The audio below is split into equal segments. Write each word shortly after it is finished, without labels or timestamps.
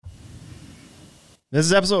This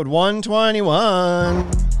is episode 121.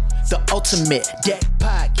 The Ultimate Deck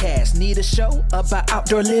Podcast. Need a show about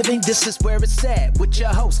outdoor living? This is where it's at with your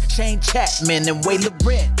hosts, Shane Chapman and Way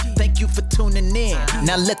Laurent. Thank you for tuning in.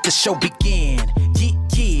 Now let the show begin.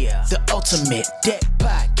 Yeah. The Ultimate Deck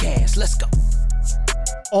Podcast. Let's go.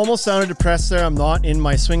 Almost sounded depressed there. I'm not in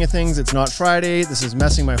my swing of things. It's not Friday. This is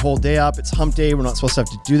messing my whole day up. It's hump day. We're not supposed to have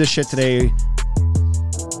to do this shit today.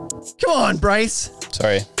 Come on, Bryce.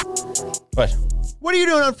 Sorry. What? What are you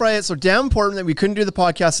doing on Friday? It's so damn important that we couldn't do the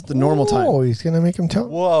podcast at the normal time. Oh, he's going to make him tell.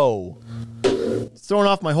 Whoa. It's throwing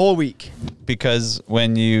off my whole week. Because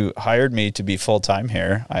when you hired me to be full-time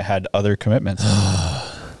here, I had other commitments.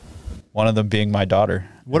 One of them being my daughter.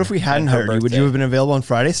 What if we hadn't hired you? Would you have been available on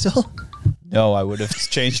Friday still? No, I would have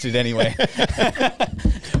changed it anyway.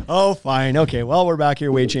 Oh, fine. Okay. Well, we're back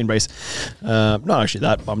here. Wade, Shane, Bryce. Not actually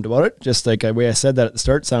that bummed about it. Just like the way I said that at the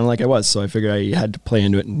start sounded like I was. So I figured I had to play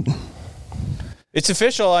into it. And It's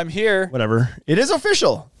official. I'm here. whatever. It is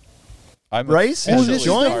official. I'm Bryce officially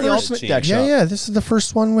joined part the of Ultimate team. Deck Shop. Yeah. This is the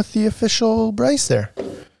first one with the official Bryce there.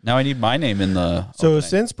 Now I need my name in the So opening.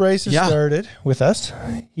 since Bryce has Yeah. started with us,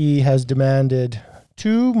 he has demanded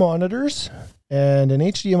 2 monitors and an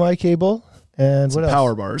HDMI cable and Some what else?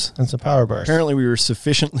 power bars. And some power bars. Apparently we were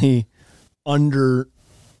sufficiently under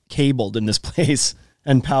cabled in this place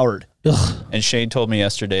and powered. Ugh. And Shane told me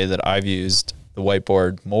yesterday that I've used the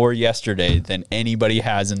whiteboard more yesterday than anybody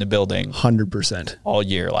has in the building 100%. all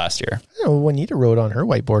year last year. I know Juanita wrote on her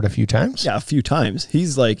whiteboard a few times. Yeah, a few times.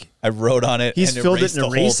 He's like, I wrote on it. he's and filled it erased and the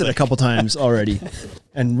whole erased it a thing. couple times already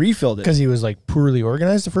and refilled it. Because he was like poorly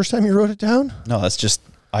organized the first time you wrote it down. No, that's just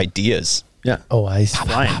ideas. Yeah. Oh, I see.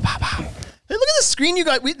 Flying. Hey, look at the screen you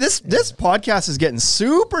got. This podcast is getting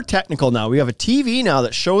super technical now. We have a TV now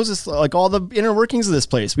that shows us like all the inner workings of this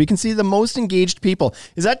place. We can see the most engaged people.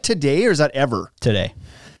 Is that today or is that ever? Today.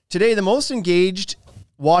 Today, the most engaged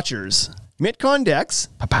watchers, Mitcon Decks,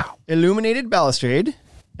 Illuminated Balustrade,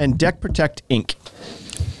 and Deck Protect Inc.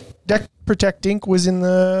 Deck Protect Inc. was in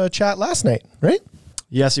the chat last night, right?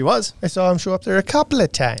 Yes, he was. I saw him show up there a couple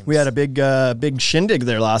of times. We had a big shindig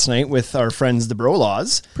there last night with our friends, the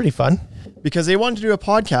Brolaws, Pretty fun. because they wanted to do a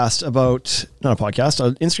podcast about, not a podcast,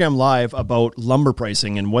 an Instagram Live about lumber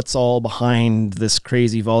pricing and what's all behind this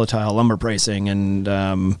crazy volatile lumber pricing. And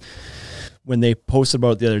when they posted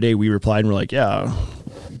about it the other day, we replied and we're like, yeah,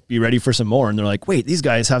 be ready for some more. And they're like, wait, these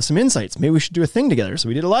guys have some insights. Maybe we should do a thing together. So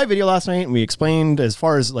we did a live video last night and we explained as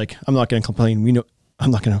far as like, I'm not going to complain.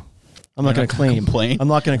 I'm not going to claim. Complain. I'm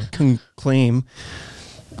not going to claim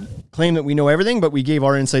that we know everything, but we gave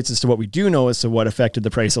our insights as to what we do know as to what affected the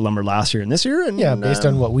price of lumber last year and this year. And Yeah, based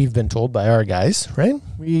on what we've been told by our guys, right?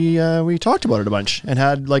 we talked about it a bunch and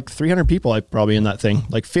had like 300 people probably in that thing,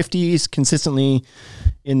 like 50s consistently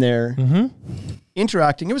in there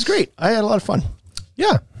interacting. It was great. I had a lot of fun.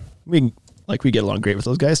 Yeah. We get along great with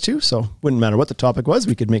those guys too. So wouldn't matter what the topic was.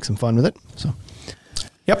 We could make some fun with it. So,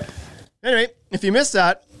 Yep. anyway, if you missed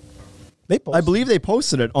that, I believe they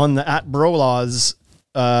posted it on the @Brolaws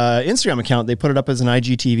Instagram account. They put it up as an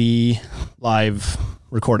IGTV live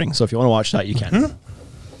recording. So if you want to watch that, you can.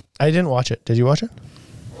 I didn't watch it. Did you watch it?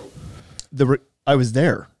 I was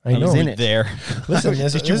there. I was know. in it. There. Listen,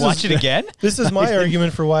 Did you watch it again? This is my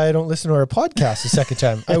argument for why I don't listen to our podcast the second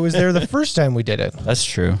time. I was there the first time we did it. That's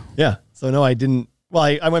true. Yeah. So no, I didn't.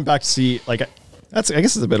 Well, I went back to see I guess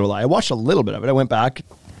it's a bit of a lie. I watched a little bit of it. I went back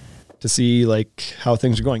to see like how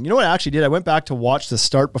things are going. You know what I actually did? I went back to watch the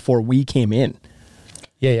start before we came in,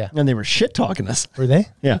 Yeah. and they were shit talking us. Were they?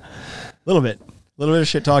 Yeah, a little bit of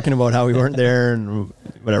shit talking about how we weren't there and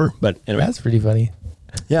whatever. But anyway, That's pretty funny.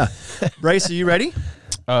 yeah. Bryce, are you ready?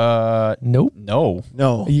 Nope. No.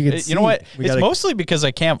 No. You You know what? We It's gotta- mostly because I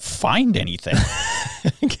can't find anything.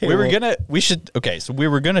 Okay, we were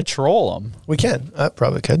well, gonna troll them. We can.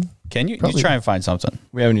 Probably could. Can you? Probably. You try and find something.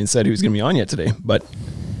 We haven't even said who's going to be on yet today. But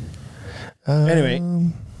anyway,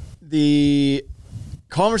 the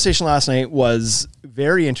conversation last night was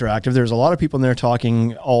very interactive. There was a lot of people in there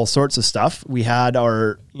talking all sorts of stuff. We had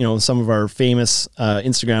some of our famous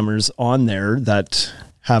Instagrammers on there that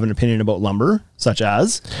have an opinion about lumber, such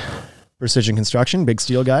as Precision Construction, Big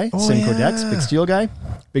Steel Guy, Simcoe Decks, Big Steel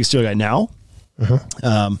Guy now.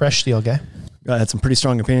 Fresh steel guy. I had some pretty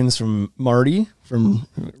strong opinions from Marty from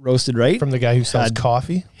Roasted Right. From the guy who sells Had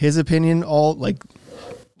coffee. his opinion all like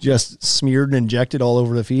just smeared and injected all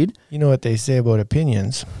over the feed. You know what they say about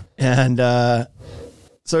opinions. And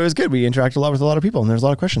so it was good. We interacted a lot with a lot of people and there's a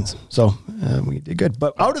lot of questions. So we did good.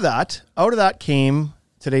 But out of that came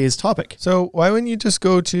today's topic. So why wouldn't you just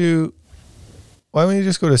go to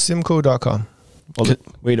simcoe.com? Well,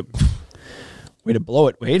 way to blow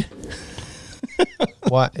it, Wade.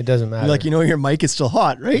 What? It doesn't matter. Like, your mic is still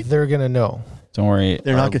hot, right? They're going to know. Don't worry.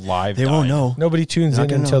 They're not gonna, live. They won't know. Nobody tunes They're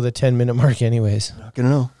not in gonna until know. the 10-minute mark anyways. Not gonna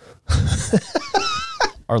know.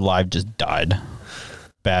 Our live just died.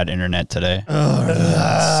 Bad internet today.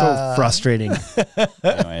 So frustrating.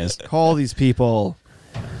 Anyways, Call these people.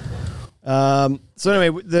 So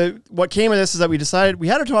anyway, what came of this is that we decided we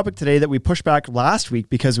had a topic today that we pushed back last week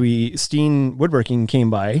because Steen Woodworking came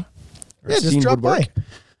by. Yeah, just drop by.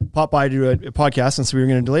 Popped by to do a podcast, and so we were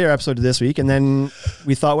going to delay our episode to this week. And then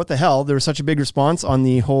we thought, what the hell? There was such a big response on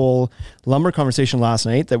the whole lumber conversation last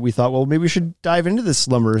night that we thought, well, maybe we should dive into this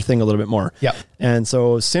lumber thing a little bit more. Yep. And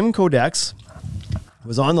so Simcoe Dex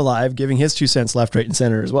was on the live giving his 2 cents left, right, and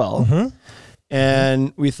center as well. Mm-hmm.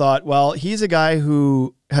 And we thought, well, he's a guy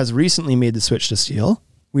who has recently made the switch to steel.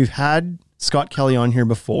 We've had Scott Kelly on here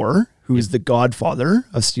before, who is the godfather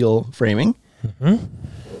of steel framing. Mm-hmm.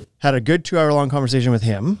 Had a good 2-hour-long conversation with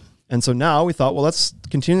him. And so now we thought, well, let's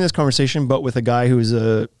continue this conversation, but with a guy who's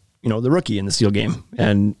the rookie in the steel game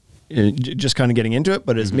and just kind of getting into it,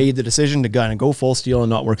 but has made the decision to kind of go full steel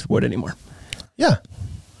and not work with wood anymore. Yeah.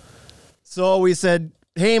 So we said,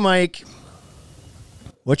 hey, Mike,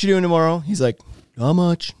 what you doing tomorrow? He's like, not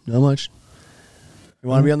much. You want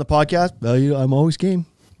to be on the podcast? Well, I'm always game.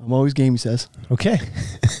 He says. Okay.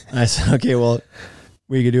 I said, okay, well,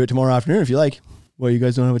 we could do it tomorrow afternoon if you like. Well, you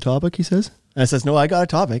guys don't have a topic, he says. And I says, no, I got a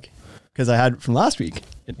topic because I had it from last week.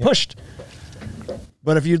 It pushed.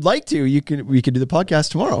 But if you'd like to, we could do the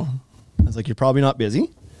podcast tomorrow. I was like, you're probably not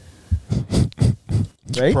busy.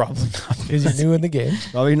 Right? probably not. Because you're new in the game.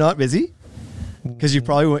 Probably not busy. Because you've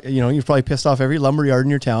probably pissed off every lumber yard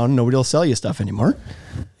in your town. Nobody will sell you stuff anymore.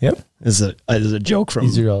 Yep. This is a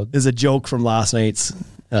joke from last night's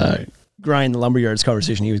grind the lumberyards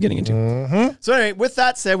conversation he was getting into. Mm-hmm. So anyway, with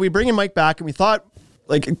that said, we bring in Mike back, and we thought,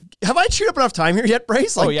 like, have I chewed up enough time here yet,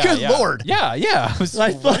 Bryce? Like, good Lord. Yeah. Just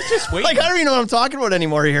wait. Like, I don't even know what I'm talking about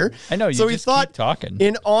anymore here. I know. So we thought, keep talking.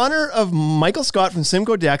 in honor of Michael Scott from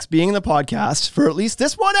Simcoe Dex being in the podcast for at least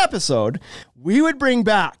this one episode, we would bring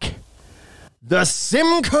back the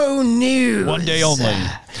Simcoe News. One day only.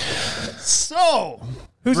 So,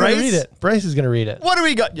 Who's going to read it? Bryce is going to read it. What do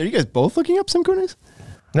we got? Are you guys both looking up Simcoe News?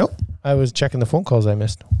 Nope. I was checking the phone calls I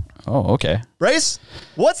missed. Oh, okay. Bryce,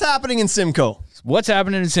 what's happening in Simcoe? What's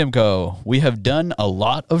happening in Simcoe? We have done a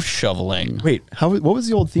lot of shoveling. Wait, what was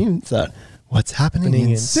the old theme? What's happening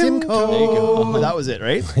in Simcoe? There you go. That was it,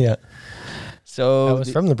 right? Yeah. So That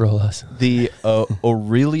was from the Brolas. the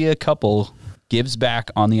Aurelia couple gives back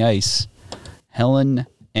on the ice. Helen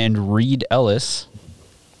and Reed Ellis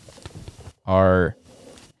are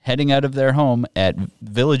heading out of their home at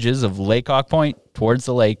Villages of Lake Hawk Point towards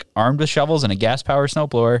the lake, armed with shovels and a gas-powered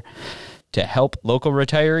snowblower to help local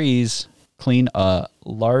retirees clean a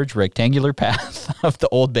large rectangular path of the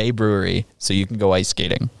Old Bay Brewery so you can go ice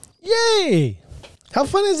skating. Yay! How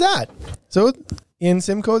fun is that? So in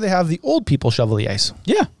Simcoe, they have the old people shovel the ice.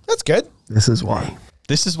 Yeah. That's good. This is why.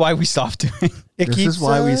 This is why we stopped doing This is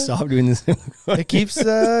why we stopped doing this. It keeps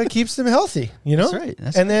them healthy, you know? That's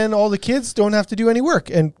right. And then all the kids don't have to do any work.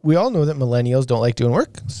 And we all know that millennials don't like doing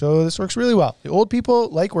work. So this works really well. The old people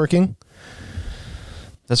like working.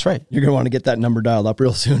 That's right. You're gonna want to get that number dialed up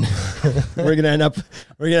real soon. We're gonna end up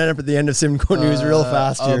at the end of Simcoe News real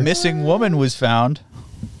fast here. A missing woman was found.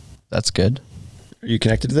 That's good. Are you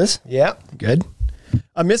connected to this? Yeah. Good.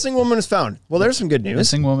 A missing woman is found. Well, there's some good news.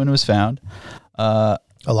 Missing woman was found.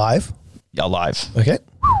 Alive? Alive. Okay.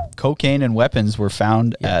 Cocaine and weapons were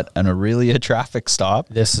found at an Aurelia traffic stop.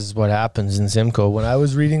 This is what happens in Simcoe. When I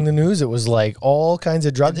was reading the news, it was like all kinds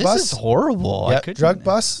of drug This busts. is horrible. Yeah, drug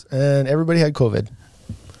busts, and everybody had COVID.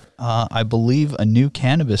 I believe a new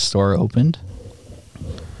cannabis store opened.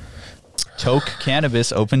 Toke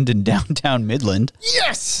Cannabis opened in downtown Midland.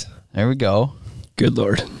 Yes! There we go. Good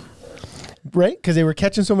Lord. Right? Because they were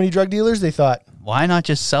catching so many drug dealers, they thought, Why not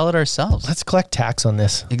just sell it ourselves? let's collect tax on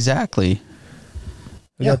this. Exactly.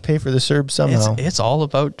 We got to pay for the CERB somehow. It's all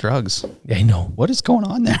about drugs. Yeah, I know. What is going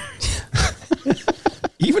on there?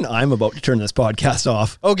 Even I'm about to turn this podcast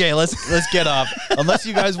off. Okay, let's get off. Unless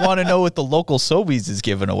you guys want to know what the local Sobeys is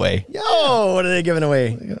giving away. Oh, what are they giving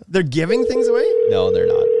away? They're giving things away? No, they're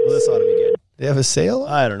not. Well, this ought to be good. They have a sale?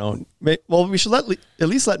 I don't know. Well, we should at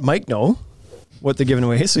least let Mike know what they're giving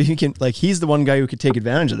away, so he can, like, he's the one guy who could take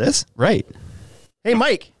advantage of this. Right. Hey,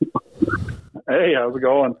 Mike. Hey, how's it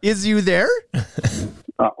going? Is you there?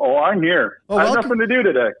 I'm here. Oh, I have welcome. nothing to do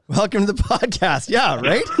today. Welcome to the podcast. Yeah,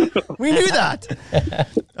 right? We knew that.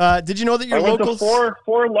 Did you know that your I went locals... to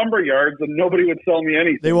four lumber yards and nobody would sell me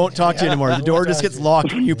anything. They won't talk to you anymore. The door just gets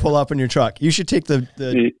locked when you pull up in your truck. You should take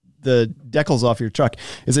the the decals off your truck.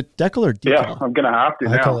 Is it decal or decal? Yeah, I'm gonna have to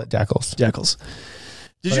I now. call it decals. Decals.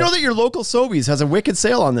 Did you know that your local Sobeys has a wicked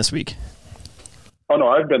sale on this week? Oh no,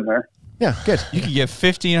 I've been there. Yeah, good. You could get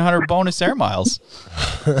 1,500 bonus air miles.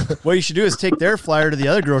 What you should do is take their flyer to the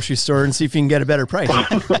other grocery store and see if you can get a better price.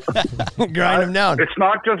 Grind them down. It's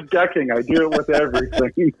not just decking. I do it with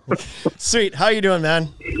everything. Sweet. How you doing, man?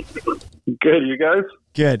 Good, you guys?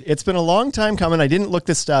 Good. It's been a long time coming. I didn't look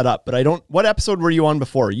this stat up, but I don't. What episode were you on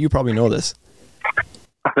before? You probably know this.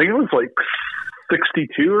 I think it was like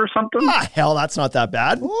 62 or something. Ah, hell, that's not that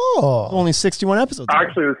bad. Oh, Only 61 episodes ago.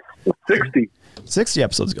 Actually, it was 60. 60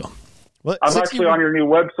 episodes ago. Well, I'm 60 actually on your new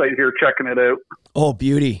website here checking it out. Oh,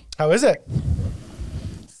 beauty. how is it?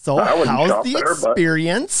 So I wouldn't how's shop the there, but-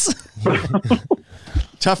 experience?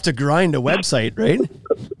 Tough to grind a website, right?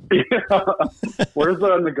 Yeah. Where's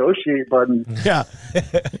the negotiate button? Yeah.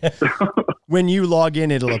 When you log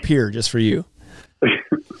in, it'll appear just for you.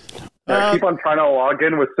 I keep on trying to log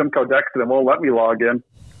in with Simcoe Dex and it won't let me log in.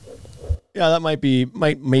 Yeah, that might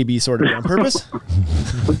be sort of on purpose.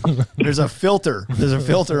 There's a filter. There's a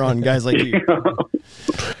filter on guys like you.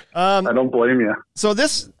 I don't blame you. So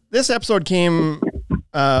this episode came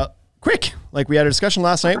quick. Like we had a discussion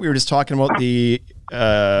last night. We were just talking about the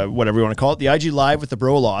whatever you want to call it, the IG Live with the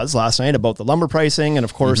Bro Laws last night about the lumber pricing, and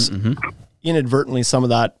of course, inadvertently, some of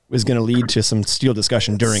that was going to lead to some steel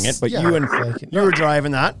discussion during it. But Yeah, you were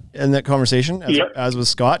driving that in that conversation, as was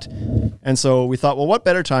Scott, and so we thought, well, what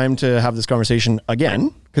better time to have this conversation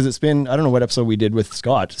again? Because it's been, I don't know what episode we did with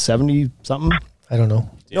Scott, 70 something. I don't know.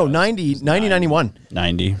 No, 90, 91.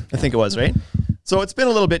 90. I think it was, right? So it's been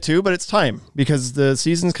a little bit too, but it's time because the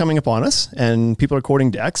season's coming upon us and people are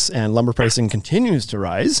quoting decks and lumber pricing continues to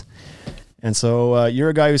rise. And so you're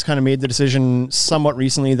a guy who's kind of made the decision somewhat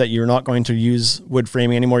recently that you're not going to use wood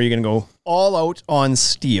framing anymore. You're going to go all out on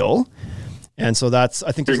steel. And so that's,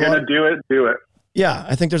 I think If you're going to do it. Yeah,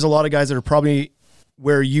 I think there's a lot of guys that are probably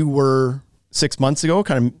where you were 6 months ago,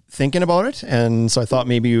 kind of thinking about it. And so I thought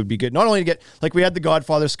maybe it would be good not only to get, like we had the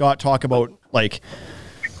Godfather Scott talk about like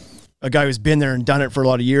a guy who's been there and done it for a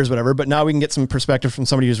lot of years, whatever, but now we can get some perspective from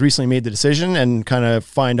somebody who's recently made the decision and kind of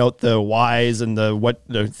find out the whys and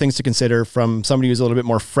the things to consider from somebody who's a little bit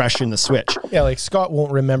more fresh in the switch. Yeah, like Scott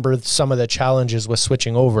won't remember some of the challenges with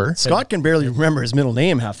switching over. Scott can barely remember his middle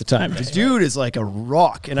name half the time. This dude is like a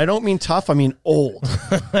rock, and I don't mean tough, I mean old.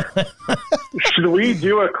 Should we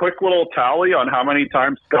do a quick little tally on how many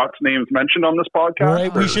times Scott's name's mentioned on this podcast?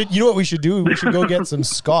 Right, we should. You know what we should do? We should go get some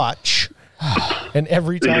scotch, and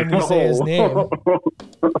every time we say his name,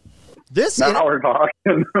 Now we're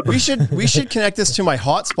talking. we should connect this to my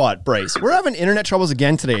hotspot, Bryce. We're having internet troubles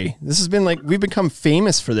again today. This has been like we've become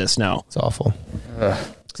famous for this now. it's awful.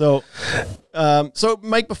 So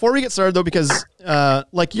Mike, before we get started though, because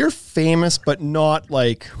like you're famous, but not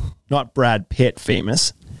Brad Pitt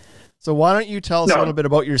famous. So why don't you tell us a little bit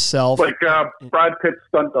about yourself? Like Brad Pitt's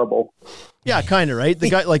stunt double. Yeah, kind of, right? The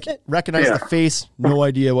guy like recognize the face, no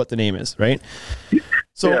idea what the name is, right?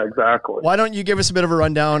 So yeah, exactly. Why don't you give us a bit of a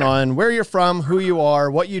rundown on where you're from, who you are,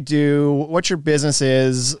 what you do, what your business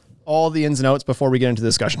is, all the ins and outs before we get into the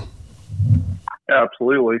discussion.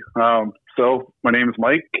 Absolutely. So my name is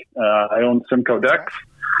Mike. I own Simcoe Decks.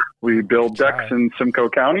 We build decks in Simcoe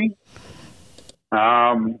County.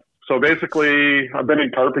 So basically, I've been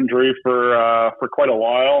in carpentry for quite a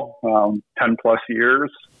while, 10 plus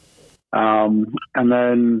years. And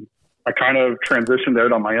then I kind of transitioned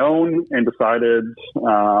out on my own and decided,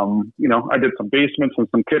 I did some basements and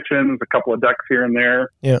some kitchens, a couple of decks here and there.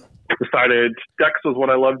 Yeah. Decided decks was what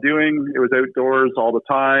I loved doing. It was outdoors all the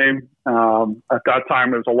time. At that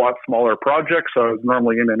time, it was a lot smaller project, so I was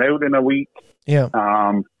normally in and out in a week. Yeah.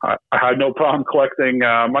 I had no problem collecting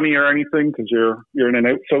money or anything because you're in and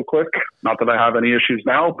out so quick. Not that I have any issues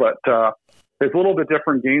now, but it's a little bit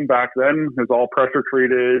different game back then. It was all pressure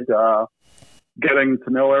treated, getting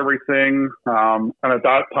to know everything. And at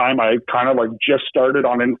that time, I kind of like just started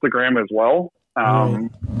on Instagram as well.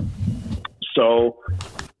 So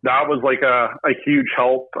that was like a huge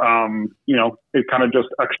help. It kind of just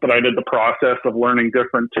expedited the process of learning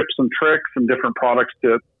different tips and tricks and different products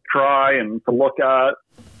to try and to look at.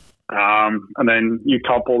 And then you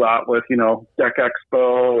couple that with, Deck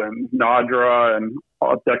Expo and Nadra and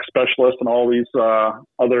Deck Specialist and all these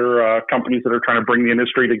other companies that are trying to bring the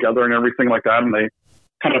industry together and everything like that. And they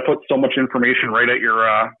kind of put so much information right at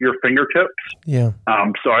your fingertips. Yeah.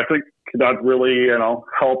 So I think that really,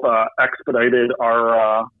 help expedited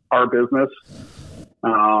our business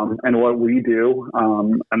and what we do.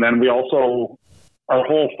 And then we also, our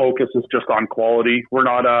whole focus is just on quality. We're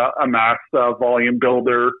not a mass volume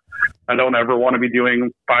builder. I don't ever want to be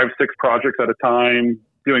doing 5-6 projects at a time.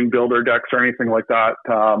 doing builder decks or anything like that.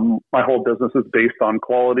 My whole business is based on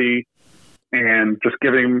quality and just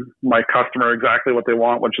giving my customer exactly what they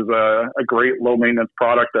want, which is a great low maintenance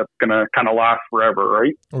product that's going to kind of last forever,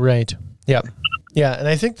 right? Right. Yeah. Yeah. And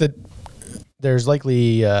I think that there's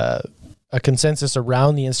likely a consensus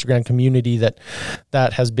around the Instagram community that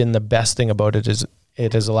has been the best thing about it is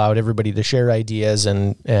it has allowed everybody to share ideas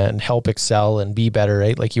and help excel and be better,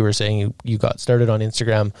 right? Like you were saying, you got started on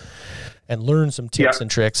Instagram and learned some tips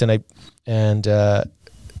and tricks. And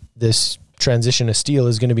this transition to steel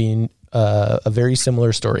is going to be a very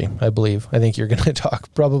similar story, I believe. I think you're going to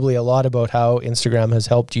talk probably a lot about how Instagram has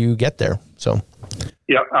helped you get there. So,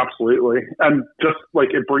 yeah, absolutely. And just like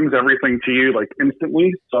it brings everything to you like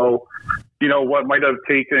instantly. So, what might have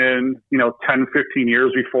taken, 10, 15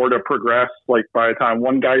 years before to progress, like by the time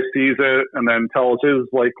one guy sees it and then tells his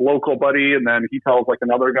like local buddy and then he tells like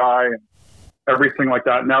another guy and everything like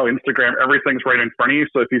that. Now Instagram, everything's right in front of you.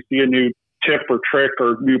 So if you see a new tip or trick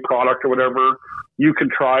or new product or whatever, you can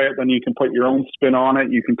try it, then you can put your own spin on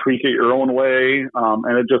it. You can tweak it your own way.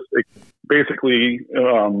 And it basically,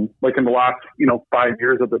 like in the last, 5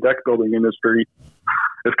 years of the deck building industry,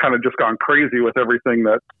 it's kind of just gone crazy with everything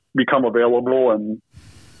that's become available and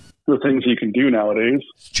the things you can do nowadays.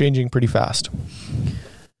 It's changing pretty fast.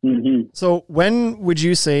 Mm-hmm. So when would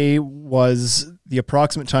you say was the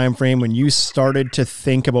approximate time frame when you started to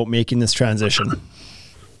think about making this transition?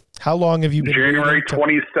 How long have you been? January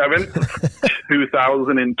 27th,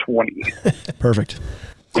 2020. Perfect.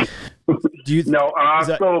 Do you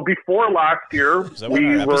so before last year,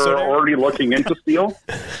 we were already looking into steel.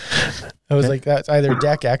 I was like, that's either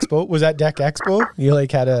Deck Expo. Was that Deck Expo? You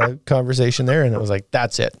like had a conversation there and it was like,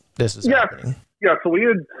 that's it. This is happening. Yeah. So we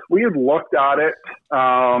had looked at it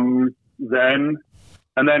then,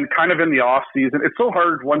 and then kind of in the off season, it's so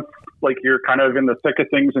hard once like you're kind of in the thick of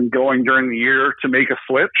things and going during the year to make a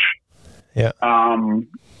switch. Yeah.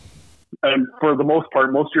 And for the most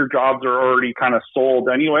part, most of your jobs are already kind of sold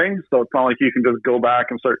anyway. So it's not like you can just go back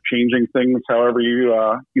and start changing things however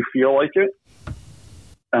you feel like it.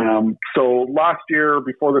 So last year,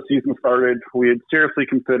 before the season started, we had seriously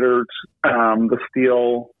considered the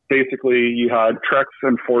steel. Basically, you had Trex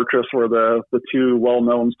and Fortress were the two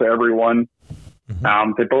well-knowns to everyone.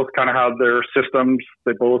 Mm-hmm. They both kind of had their systems.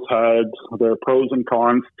 They both had their pros and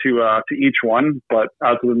cons to each one. But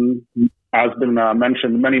as been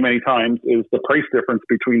mentioned many, many times, is the price difference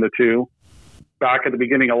between the two. Back at the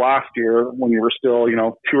beginning of last year, when you were still, 2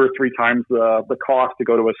 or 3 times the cost to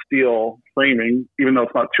go to a steel framing, even though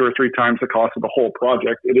it's not 2 or 3 times the cost of the whole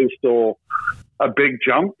project, it is still a big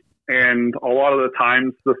jump. And a lot of the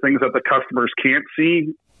times, the things that the customers can't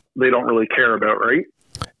see, they don't really care about, right?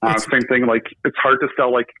 Same thing, like it's hard to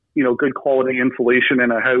sell like, good quality insulation in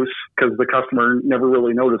a house because the customer never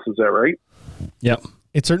really notices that, right? Yep.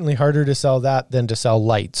 It's certainly harder to sell that than to sell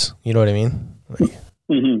lights. You know what I mean?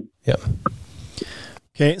 Mm-hmm. Yep.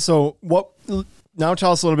 Okay. So now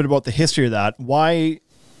tell us a little bit about the history of that. Why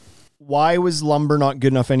was lumber not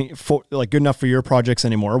good enough good enough for your projects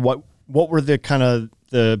anymore? What were the kind of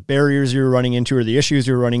the barriers you were running into or the issues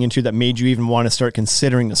you were running into that made you even want to start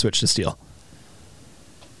considering the switch to steel?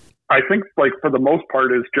 I think like for the most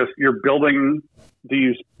part is just you're putting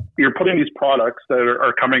these products that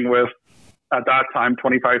are coming with at that time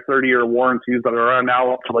 25, 30-year warranties that are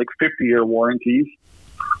now up to like 50-year warranties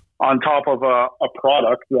on top of a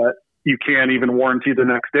product that you can't even warranty the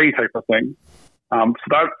next day type of thing. So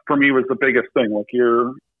that for me was the biggest thing. Like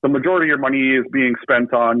the majority of your money is being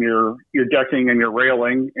spent on your decking and your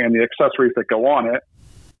railing and the accessories that go on it.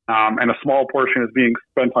 And a small portion is being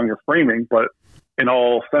spent on your framing, but in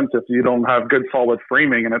all sense, if you don't have good solid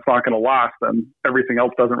framing and it's not going to last, then everything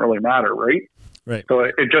else doesn't really matter. Right. Right. So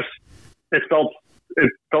it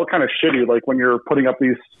felt kind of shitty. Like when you're putting up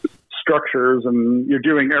these structures and you're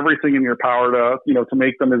doing everything in your power to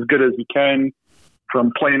make them as good as you can,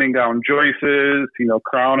 from planing down joists,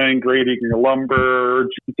 crowning, grading your lumber,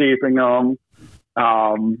 taping them.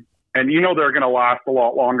 And they're going to last a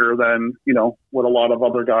lot longer than, what a lot of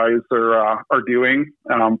other guys are doing,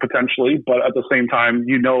 potentially. But at the same time,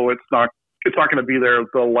 it's not going to be there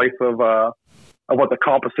the life of what the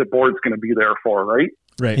composite board's going to be there for, right?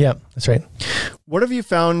 Right. Yeah, that's right. What have you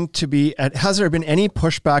found to be, has there been any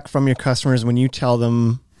pushback from your customers when you tell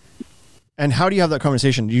them, and how do you have that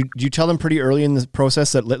conversation? Do you tell them pretty early in the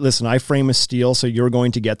process that, listen, I frame with steel, so you're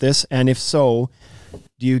going to get this? And if so,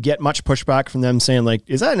 do you get much pushback from them saying like,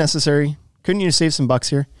 is that necessary? Couldn't you save some bucks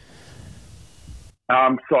here?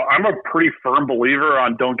 So I'm a pretty firm believer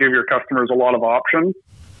on don't give your customers a lot of options.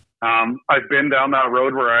 I've been down that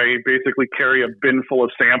road where I basically carry a bin full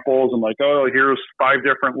of samples and like, oh, here's 5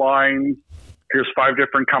 different lines. here's 5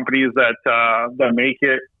 different companies that make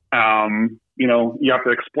it. You have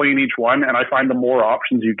to explain each one. And I find the more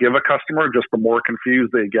options you give a customer, just the more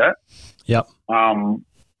confused they get. Yep.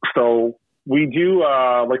 So we do,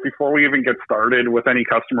 before we even get started with any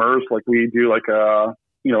customers, we do like a,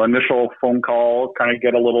 initial phone call, kind of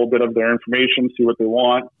get a little bit of their information, see what they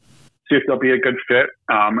want, see if they'll be a good fit.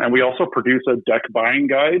 And we also produce a deck buying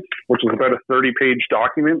guide, which is about a 30-page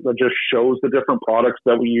document that just shows the different products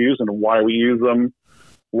that we use and why we use them,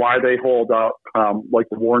 why they hold up, the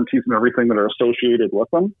warranties and everything that are associated with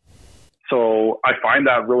them. So I find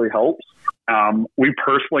that really helps. We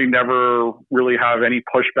personally never really have any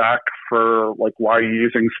pushback for why you're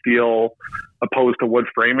using steel opposed to wood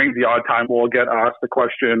framing. The odd time we'll get asked the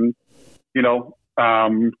question, can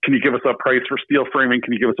you give us a price for steel framing?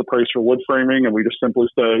 Can you give us a price for wood framing? And we just simply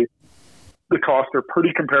say the costs are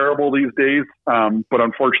pretty comparable these days, but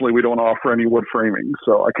unfortunately we don't offer any wood framing,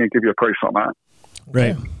 so I can't give you a price on that.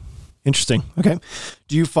 Right. Interesting. Okay.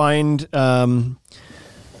 Do you find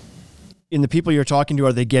in the people you're talking to,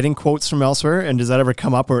 are they getting quotes from elsewhere? And does that ever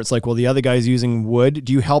come up where it's the other guy's using wood?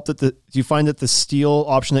 Do you find that the steel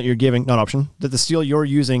option that you're giving, that the steel you're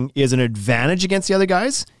using is an advantage against the other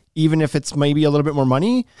guys, even if it's maybe a little bit more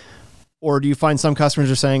money? Or do you find some customers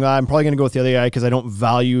are saying, I'm probably going to go with the other guy because I don't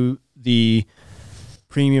value the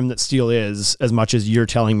premium that steel is as much as you're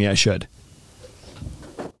telling me I should?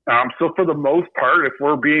 So for the most part, if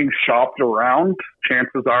we're being shopped around,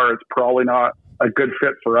 chances are it's probably not a good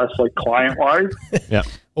fit for us, client-wise. Yeah.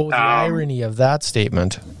 Oh, the irony of that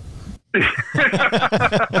statement.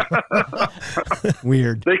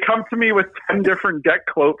 Weird. They come to me with 10 different deck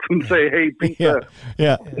quotes and say, hey, beat this.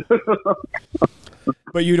 Yeah.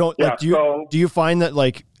 But you don't, do you find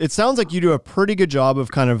that, it sounds like you do a pretty good job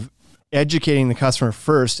of kind of educating the customer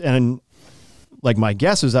first, and my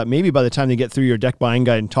guess is that maybe by the time they get through your deck buying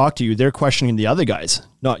guide and talk to you, they're questioning the other guys,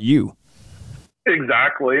 not you.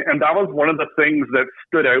 Exactly. And that was one of the things that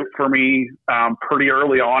stood out for me pretty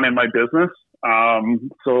early on in my business.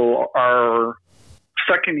 So our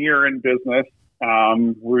second year in business,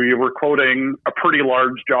 we were quoting a pretty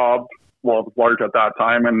large job. Well, it was large at that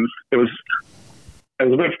time, and it was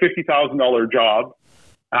about a $50,000 job.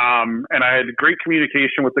 And I had great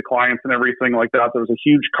communication with the clients and everything like that. There was a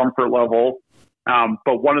huge comfort level.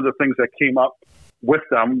 But one of the things that came up with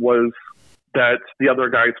them was that the other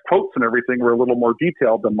guy's quotes and everything were a little more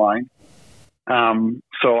detailed than mine.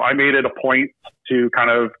 So I made it a point to kind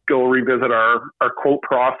of go revisit our quote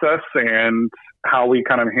process and how we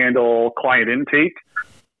kind of handle client intake.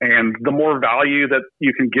 And the more value that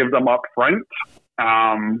you can give them up front,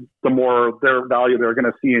 the more their value they're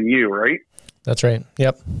going to see in you, right? That's right.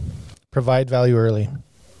 Yep. Provide value early.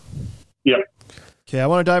 Yep. Okay, I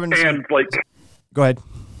want to dive into Go ahead.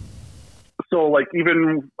 So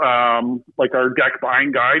even our deck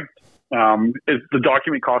buying guide, is the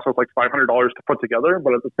document costs us $500 to put together,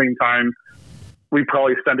 but at the same time, we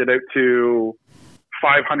probably send it out to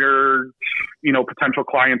 500, potential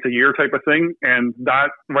clients a year type of thing. And that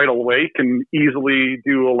right away can easily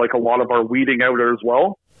do a lot of our weeding out as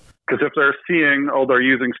well. Because if they're seeing, they're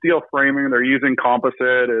using steel framing, they're using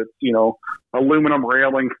composite, it's, aluminum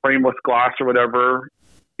railing, frameless glass or whatever.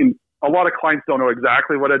 A lot of clients don't know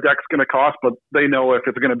exactly what a deck's going to cost, but they know if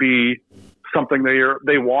it's going to be something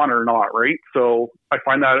they want or not, right? So I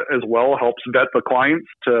find that as well helps vet the clients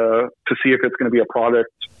to see if it's going to be a product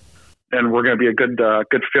and we're going to be a good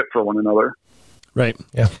fit for one another. Right.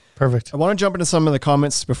 Yeah. Perfect. I want to jump into some of the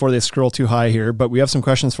comments before they scroll too high here, but we have some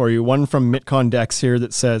questions for you. One from Mitcon Dex here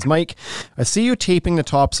that says, Mike, I see you taping the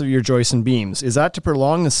tops of your joists and beams. Is that to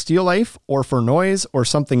prolong the steel life or for noise or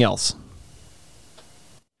something else?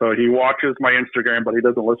 So he watches my Instagram, but he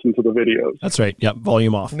doesn't listen to the videos. That's right. Yep.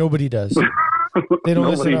 Volume off. Nobody does. They don't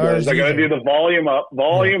listen to ours. I got to do the volume up.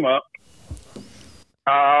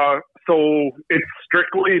 Up. So it's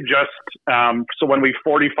strictly just, so when we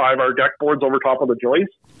 45 our deck boards over top of the joist,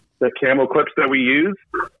 the camo clips that we use,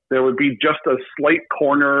 there would be just a slight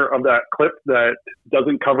corner of that clip that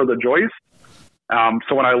doesn't cover the joist.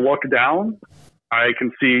 So when I look down, I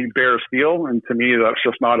can see bare steel, and to me, that's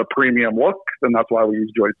just not a premium look, and that's why we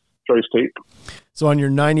use joist tape. So on your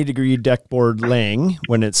 90-degree deck board laying,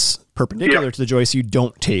 when it's perpendicular to the joist, you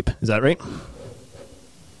don't tape. Is that right?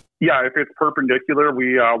 Yeah, if it's perpendicular,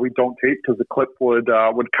 we don't tape because the clip would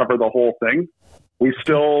cover the whole thing. We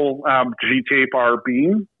still G-tape our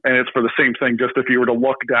beam, and it's for the same thing. Just if you were to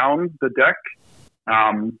look down the deck,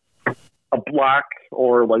 a black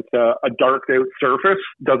or a darked out surface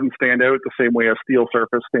doesn't stand out the same way a steel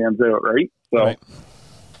surface stands out, right? So, right.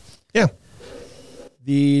 Yeah.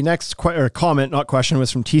 The next comment, not question, was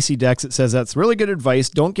from TC Dex. It says, that's really good advice.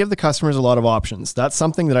 Don't give the customers a lot of options. That's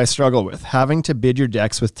something that I struggle with, having to bid your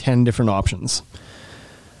decks with 10 different options.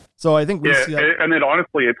 So I think and it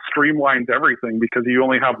honestly, it streamlines everything because you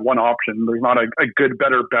only have one option. There's not a good,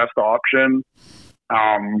 better, best option.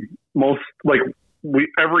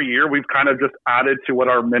 Every year we've kind of just added to what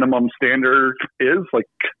our minimum standard is. Like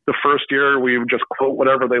the first year we would just quote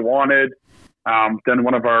whatever they wanted. Then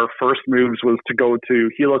one of our first moves was to go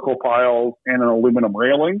to helical piles and an aluminum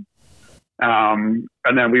railing.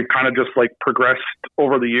 And then we've kind of just like progressed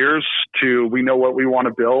over the years to, we know what we want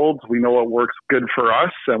to build. We know what works good for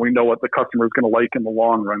us, and we know what the customer is going to like in the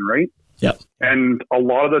long run. Right. Yeah. And a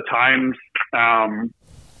lot of the times,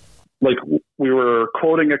 like we were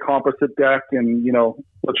quoting a composite deck and,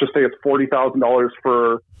 let's just say it's $40,000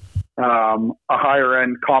 for a higher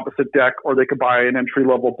end composite deck, or they could buy an entry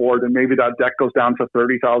level board and maybe that deck goes down to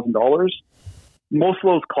 $30,000. Most of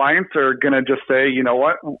those clients are going to just say, you know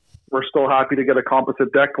what, we're still happy to get a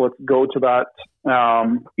composite deck. Let's go to that,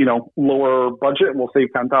 lower budget and we'll save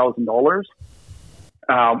 $10,000.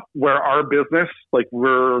 Where our business, like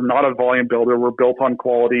we're not a volume builder, we're built on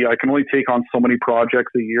quality. I can only take on so many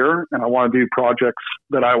projects a year, and I want to do projects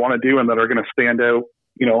that I want to do and that are going to stand out,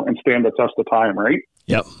 and stand the test of time. Right.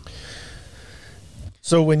 Yep.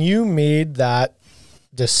 So when you made that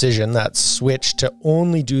decision, that switch to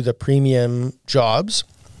only do the premium jobs.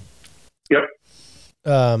 Yep.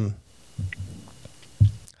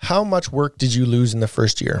 How much work did you lose in the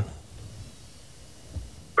first year?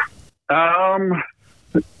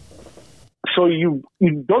 So you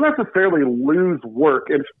don't necessarily lose work.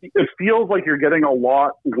 It feels like you're getting a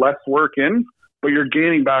lot less work in, but you're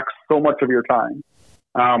gaining back so much of your time.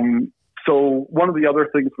 So one of the other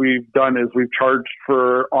things we've done is we've charged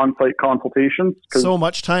for on-site consultations. So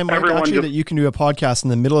much time, Mike, actually, that you can do a podcast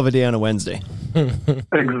in the middle of a day on a Wednesday.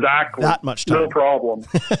 Exactly. That much time. No problem.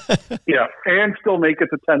 Yeah. And still make it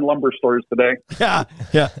to 10 lumber stores today. Yeah.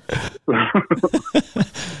 Yeah.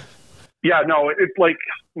 Yeah, no, it's like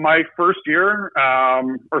my second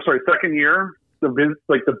year, the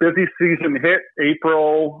busy season hit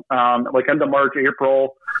April, end of March,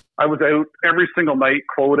 April. I was out every single night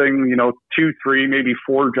quoting, 2, 3, maybe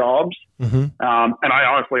 4 jobs. Mm-hmm. And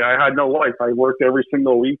I had no life. I worked every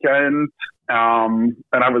single weekend. And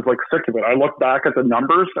I was like sick of it. I look back at the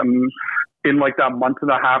numbers, and in like that month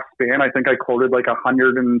and a half span, I think I quoted like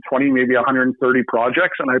 120, maybe 130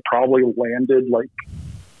 projects, and I probably landed like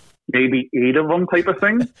maybe 8 of them, type of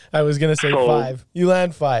thing. I was going to say 5. You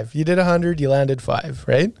land 5. You did 100, you landed 5,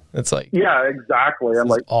 right? It's like, yeah, exactly. I'm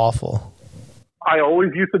like, awful. I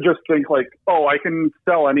always used to just think like, oh, I can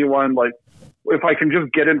sell anyone. Like if I can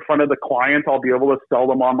just get in front of the client, I'll be able to sell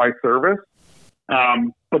them on my service.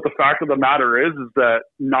 But the fact of the matter is that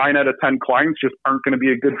 9 out of 10 clients just aren't going to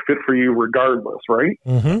be a good fit for you regardless. Right.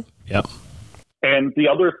 Mm-hmm. Yep. And the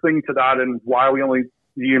other thing to that, and why we only,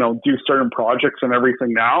 do certain projects and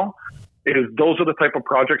everything now, is those are the type of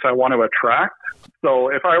projects I want to attract. So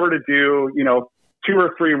if I were to do, 2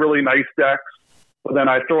 or 3 really nice decks, but then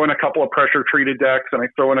I throw in a couple of pressure treated decks and I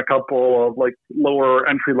throw in a couple of like lower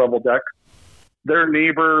entry level decks, their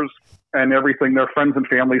neighbors and everything, their friends and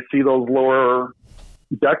family see those lower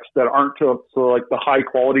decks that aren't to like the high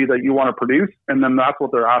quality that you want to produce. And then that's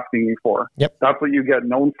what they're asking you for. Yep. That's what you get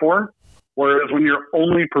known for. Whereas when you're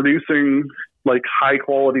only producing like high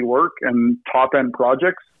quality work and top end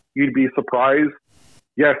projects, you'd be surprised.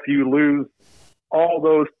 Yes, you lose all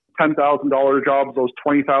those $10,000 jobs, those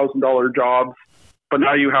 $20,000 jobs, but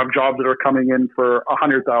now you have jobs that are coming in for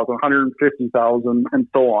 $100,000, $150,000, and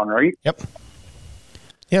so on, right? Yep.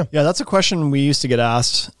 Yeah. Yeah, that's a question we used to get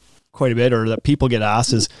asked quite a bit, or that people get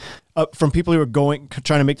asked, is from people who are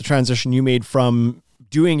trying to make the transition you made from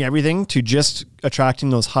doing everything to just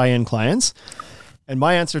attracting those high-end clients. And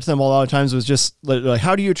my answer to them a lot of times was just like,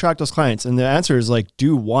 how do you attract those clients? And the answer is like,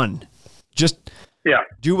 do one. Just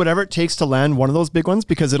do whatever it takes to land one of those big ones,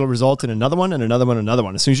 because it'll result in another one and another one and another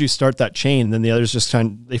one. As soon as you start that chain, then the others just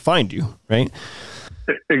they find you, right?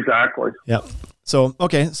 Exactly. Yeah. So,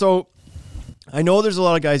 okay. So I know there's a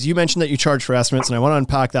lot of guys, you mentioned that you charge for estimates, and I want to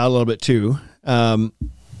unpack that a little bit too.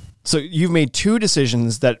 So you've made 2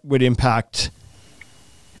 decisions that would impact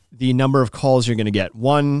the number of calls you're going to get.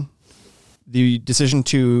 One, the decision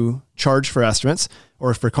to charge for estimates,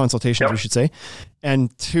 or for consultations, we should say.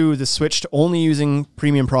 And 2, the switch to only using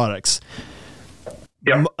premium products.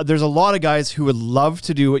 Yep. There's a lot of guys who would love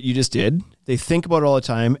to do what you just did. They think about it all the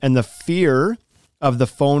time, and the fear of the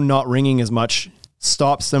phone not ringing as much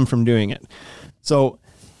stops them from doing it. So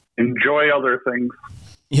enjoy other things.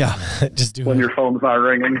 Yeah. Just do when your phone's not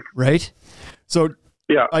ringing. Right. So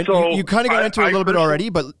Yeah. You kind of got into it a little bit already,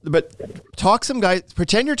 but talk some guys,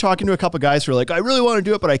 pretend you're talking to a couple guys who are like, I really want to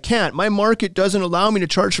do it, but I can't. My market doesn't allow me to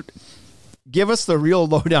charge. Give us the real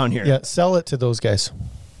lowdown here. Yeah. Sell it to those guys.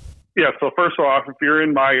 Yeah. So first off, if you're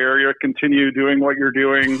in my area, continue doing what you're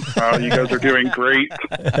doing. You guys are doing great.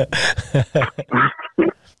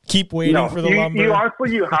 Keep waiting for the lumber. You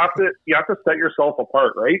honestly, you have to set yourself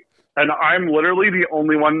apart, right? And I'm literally the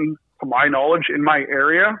only one, to my knowledge, in my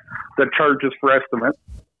area that charges for estimates.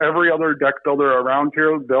 Every other deck builder around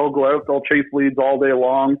here, they'll go out, they'll chase leads all day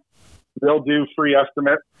long. They'll do free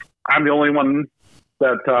estimates. I'm the only one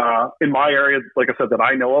that, in my area, like I said, that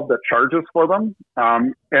I know of that charges for them.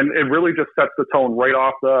 And it really just sets the tone right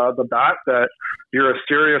off the bat that you're a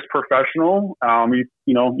serious professional.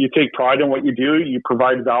 You take pride in what you do. You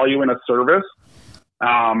provide value in a service.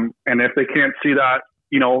 And if they can't see that,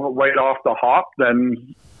 right off the hop,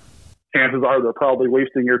 then chances are they're probably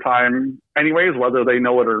wasting your time anyways, whether they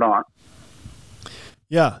know it or not.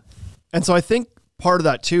 Yeah. And so I think part of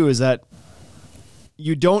that too is that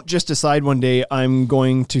you don't just decide one day, I'm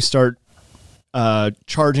going to start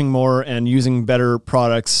charging more and using better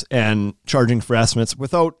products and charging for estimates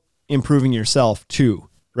without improving yourself too,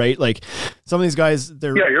 right? Like some of these guys,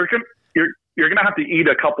 you're going to have to eat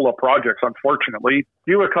a couple of projects, unfortunately.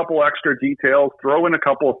 Do a couple extra details, throw in a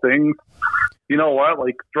couple of things. You know what?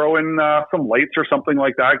 Like throw in some lights or something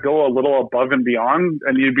like that. Go a little above and beyond,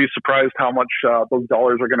 and you'd be surprised how much those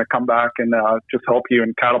dollars are going to come back and just help you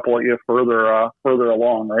and catapult you further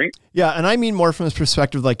along, right? Yeah, and I mean more from this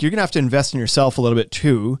perspective, like you're going to have to invest in yourself a little bit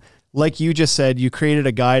too. Like you just said, you created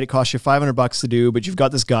a guide. It cost you $500 to do, but you've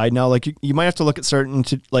got this guide now. Like you might have to look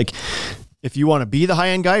at if you want to be the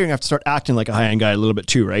high-end guy, you're going to have to start acting like a high-end guy a little bit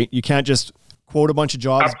too, right? You can't just quote a bunch of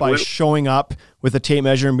jobs by showing up with a tape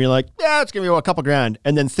measure and be like, yeah, it's going to be a couple grand.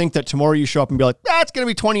 And then think that tomorrow you show up and be like, it's going to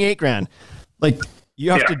be 28 grand. Like you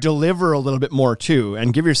have to deliver a little bit more too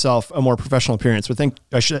and give yourself a more professional appearance. I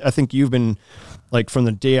think you've been like from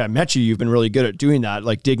the day I met you, you've been really good at doing that,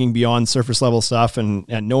 like digging beyond surface level stuff and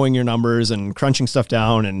knowing your numbers and crunching stuff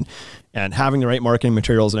down and having the right marketing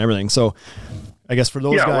materials and everything. So I guess for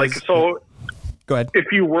those guys, go ahead. If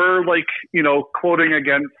you were quoting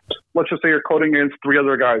against, let's just say you're quoting against three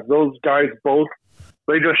other guys, those guys both,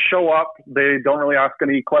 they just show up. They don't really ask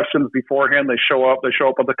any questions beforehand. They show up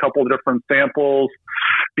with a couple of different samples.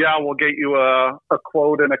 Yeah, we'll get you a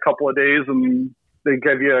quote in a couple of days, and they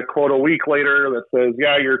give you a quote a week later that says,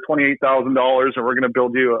 yeah, you're $28,000 and we're going to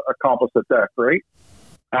build you a composite deck, right?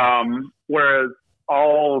 Whereas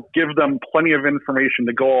I'll give them plenty of information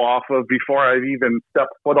to go off of before I've even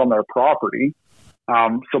stepped foot on their property.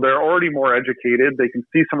 So they're already more educated. They can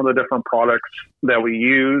see some of the different products that we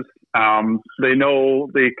use.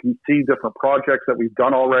 They can see different projects that we've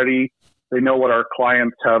done already. They know what our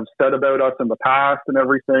clients have said about us in the past and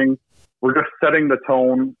everything. We're just setting the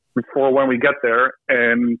tone before when we get there.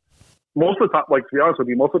 And most of the time, to be honest with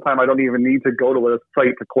you, most of the time I don't even need to go to a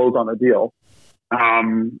site to close on a deal.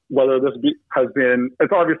 Whether this has been,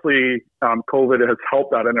 it's obviously COVID has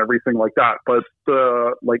helped that and everything like that, but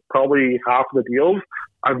probably half the deals,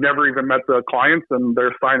 I've never even met the clients and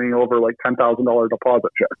they're signing over like $10,000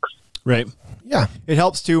 deposit checks. Right. Yeah. It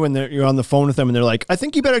helps too when you're on the phone with them and they're like, I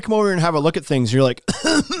think you better come over and have a look at things. You're like,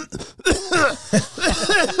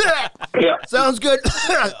 yeah, sounds good.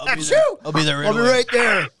 I'll be there. I'll be right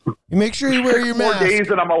there. You make sure you wear your mask. 4 days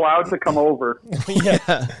and I'm allowed to come over.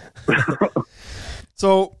 Yeah.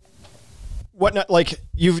 So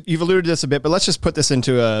you've alluded to this a bit, but let's just put this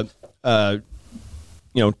into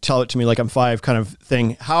tell it to me like I'm 5 kind of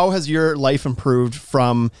thing. How has your life improved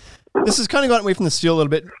from, this has kind of gotten away from the steel a little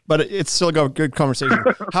bit, but it's still a good conversation.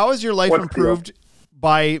 How has your life improved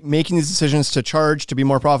by making these decisions to charge, to be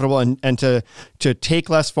more profitable and to take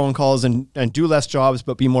less phone calls and do less jobs,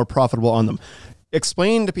 but be more profitable on them?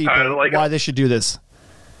 Explain to people why they should do this.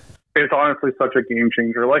 It's honestly such a game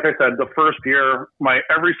changer. Like I said, the first year, my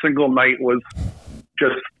every single night was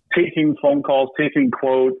just taking phone calls, taking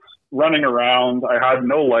quotes, running around. I had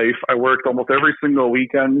no life. I worked almost every single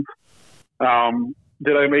weekend.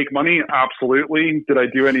 Did I make money? Absolutely. Did I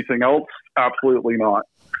do anything else? Absolutely not.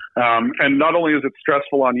 And not only is it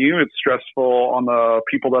stressful on you, it's stressful on the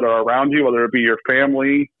people that are around you, whether it be your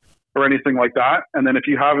family or anything like that. And then if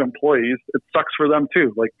you have employees, it sucks for them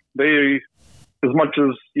too. Like as much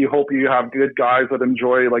as you hope you have good guys that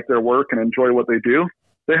enjoy their work and enjoy what they do,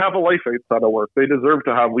 they have a life outside of work. They deserve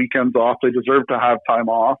to have weekends off. They deserve to have time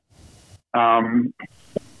off.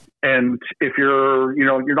 And if you're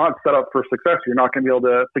not set up for success, you're not going to be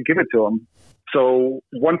able to give it to them. So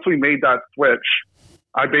once we made that switch,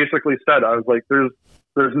 I basically said, I was like, there's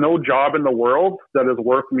there's no job in the world that is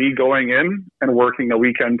worth me going in and working a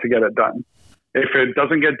weekend to get it done. If it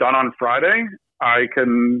doesn't get done on Friday, I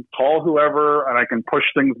can call whoever and I can push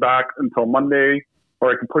things back until Monday,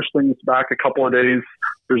 or I can push things back a couple of days.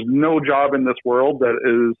 There's no job in this world that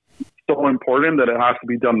is so important that it has to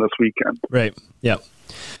be done this weekend. Right. Yeah.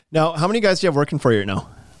 Now, how many guys do you have working for you right now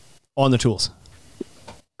on the tools?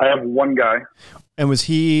 I have one guy. And was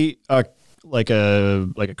he like a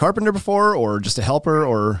carpenter before, or just a helper,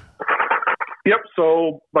 or? Yep.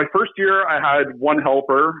 So my first year I had one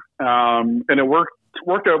helper, and it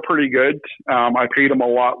worked out pretty good. I paid him a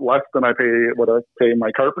lot less than I pay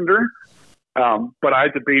my carpenter. But I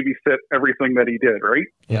had to babysit everything that he did, right?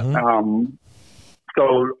 Yeah.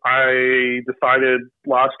 So I decided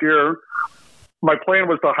last year, my plan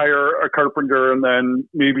was to hire a carpenter and then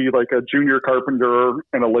maybe like a junior carpenter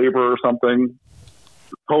and a laborer or something.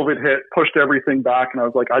 COVID hit, pushed everything back, and I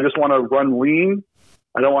was like, I just want to run lean.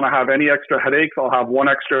 I don't want to have any extra headaches. I'll have one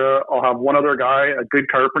other guy, a good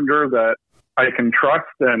carpenter that I can trust.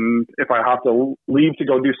 And if I have to leave to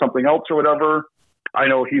go do something else or whatever, I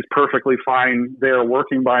know he's perfectly fine there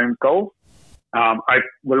working by himself. I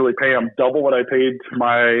literally pay him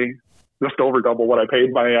just over double what I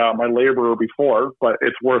paid my laborer before, but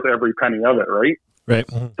it's worth every penny of it, right? Right.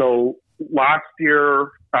 So last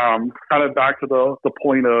year, kind of back to the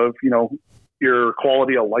point of, your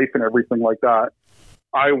quality of life and everything like that,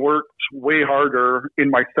 I worked way harder in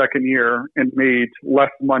my second year and made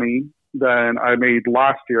less money than I made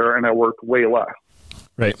last year, and I worked way less.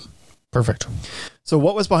 Right. Perfect. So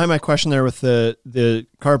what was behind my question there with the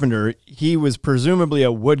carpenter? He was presumably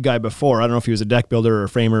a wood guy before. I don't know if he was a deck builder or a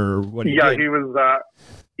framer or what he did. He was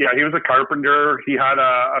a carpenter. He had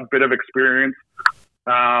a bit of experience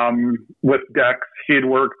with decks. He had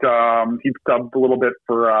worked, he'd subbed a little bit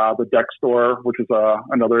for the Deck Store, which is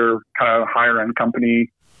another kind of higher end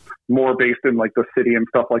company, more based in like the city and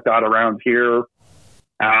stuff like that around here.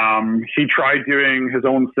 He tried doing his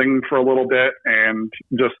own thing for a little bit, and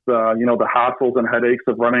just, the hassles and headaches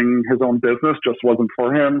of running his own business just wasn't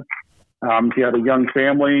for him. He had a young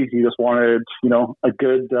family. He just wanted,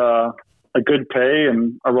 a good pay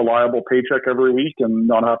and a reliable paycheck every week, and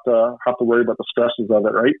not have to worry about the stresses of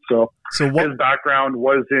it. Right. So his background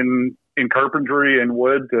was in carpentry and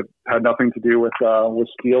wood. It had nothing to do with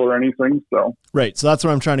steel or anything. So right. So that's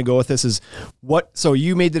where I'm trying to go with this is so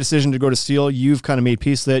you made the decision to go to steel. You've kind of made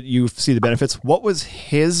peace with it. You see the benefits. What was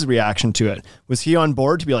his reaction to it? Was he on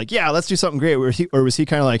board to be like, yeah, let's do something great? Or was he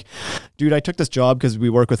kind of like, dude, I took this job because we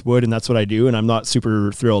work with wood and that's what I do, and I'm not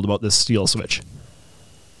super thrilled about this steel switch?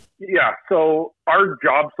 Yeah. So our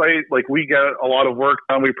job site, like, we get a lot of work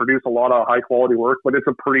done. We produce a lot of high quality work, but it's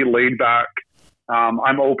a pretty laid back.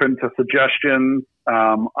 I'm open to suggestions.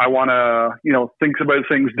 I want to, think about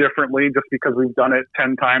things differently. Just because we've done it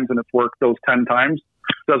 10 times and it's worked those 10 times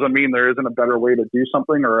doesn't mean there isn't a better way to do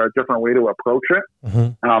something or a different way to approach it.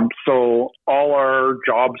 Mm-hmm. So all our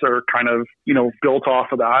jobs are kind of, built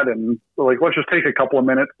off of that. And like, let's just take a couple of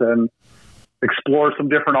minutes and explore some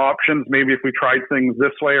different options. Maybe if we tried things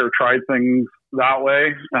this way or tried things that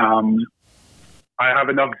way. I have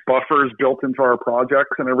enough buffers built into our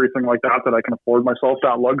projects and everything like that I can afford myself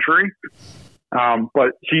that luxury.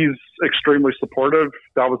 But he's extremely supportive.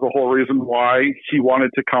 That was the whole reason why he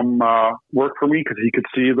wanted to come work for me, because he could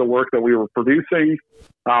see the work that we were producing,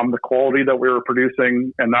 the quality that we were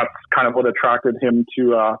producing, and that's kind of what attracted him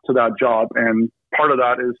to that job. And part of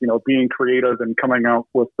that is, being creative and coming out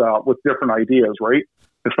with different ideas, right?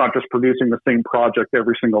 It's not just producing the same project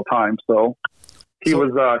every single time. So he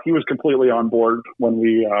was completely on board when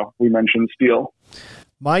we mentioned steel.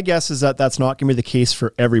 My guess is that that's not going to be the case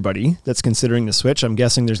for everybody that's considering the switch. I'm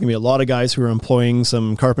guessing there's going to be a lot of guys who are employing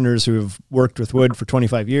some carpenters who have worked with wood for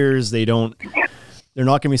 25 years. They're not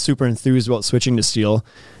going to be super enthused about switching to steel,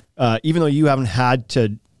 even though you haven't had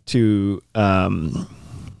to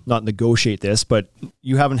not negotiate this, but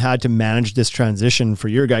you haven't had to manage this transition for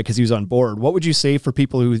your guy because he was on board. What would you say for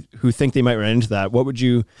people who think they might run into that?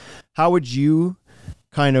 How would you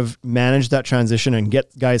kind of manage that transition and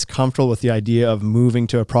get guys comfortable with the idea of moving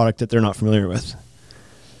to a product that they're not familiar with?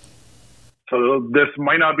 So this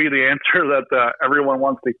might not be the answer that everyone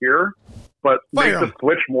wants to hear, but make the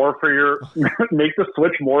switch more for your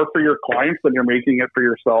clients than you're making it for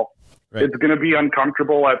yourself. Right. It's going to be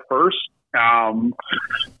uncomfortable at first.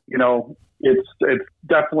 It's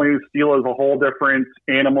definitely, steel is a whole different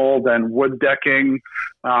animal than wood decking.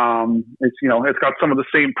 It's got some of the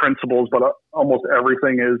same principles, but almost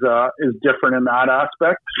everything is different in that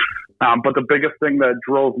aspect. But the biggest thing that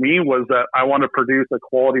drove me was that I want to produce a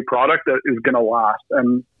quality product that is going to last.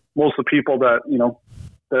 And most of the people that,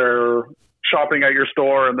 they're shopping at your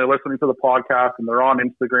store and they're listening to the podcast and they're on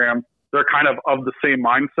Instagram, they're kind of the same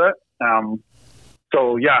mindset.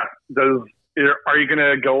 So yeah, are you going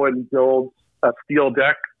to go and build a steel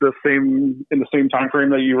deck in the same time frame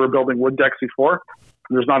that you were building wood decks before?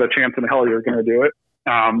 There's not a chance in hell you're going to do it.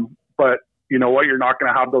 But you know what? You're not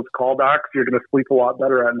going to have those callbacks. You're going to sleep a lot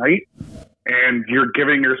better at night, and you're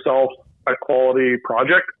giving yourself a quality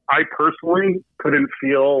project. I personally couldn't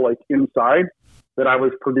feel like inside that I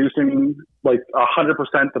was producing like 100%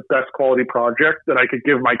 the best quality project that I could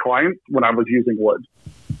give my clients when I was using wood.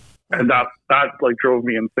 And that like drove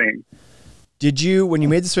me insane. Did you, when you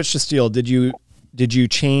made the switch to steel, did you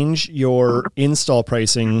change your install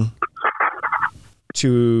pricing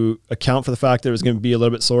to account for the fact that it was going to be a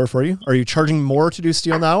little bit slower for you? Are you charging more to do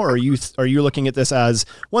steel now? Or are you looking at this as,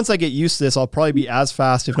 once I get used to this, I'll probably be as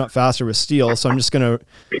fast, if not faster with steel. So I'm just going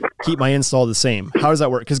to keep my install the same. How does that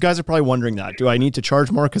work? Because guys are probably wondering that. Do I need to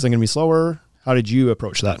charge more because I'm going to be slower? How did you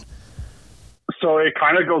approach that? So it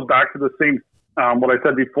kind of goes back to the same, what I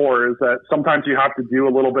said before, is that sometimes you have to do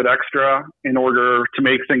a little bit extra in order to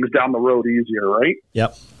make things down the road easier, right?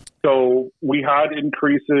 Yep. So we had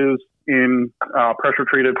increases in pressure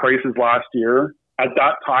treated prices last year. At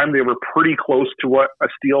that time, they were pretty close to what a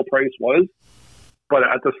steel price was. But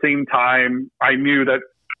at the same time, I knew that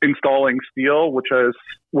installing steel, which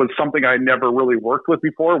was something I never really worked with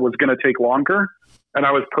before, was going to take longer. And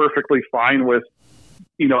I was perfectly fine with,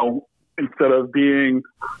 instead of being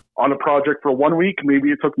on a project for 1 week, maybe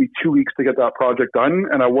it took me 2 weeks to get that project done.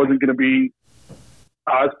 And I wasn't going to be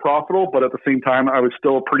as profitable, but at the same time, I was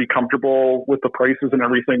still pretty comfortable with the prices and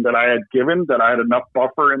everything that I had given, that I had enough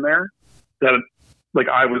buffer in there that like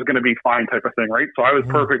I was going to be fine type of thing. Right. So I was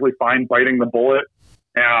perfectly fine biting the bullet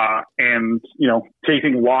and,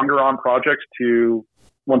 taking longer on projects to,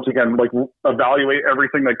 once again, like evaluate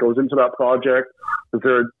everything that goes into that project. Is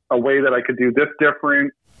there a way that I could do this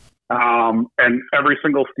different? And every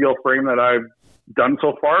single steel frame that I've done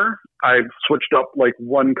so far, I've switched up like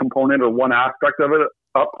one component or one aspect of it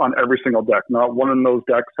up on every single deck. Not one of those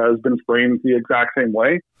decks has been framed the exact same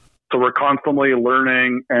way. So we're constantly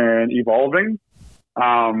learning and evolving.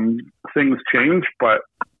 Things change, but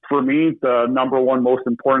for me, the number one most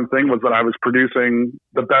important thing was that I was producing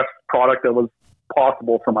the best product that was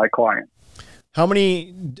possible for my client. How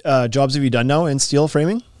many jobs have you done now in steel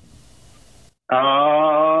framing?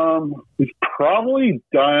 We've probably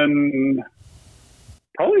done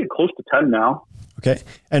close to 10 now. Okay.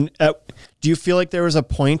 And do you feel like there was a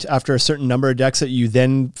point after a certain number of decks that you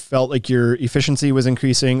then felt like your efficiency was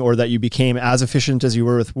increasing, or that you became as efficient as you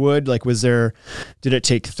were with wood? Like, did it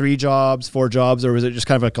take 3 jobs, 4 jobs, or was it just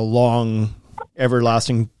kind of like a long,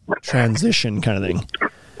 everlasting transition kind of thing?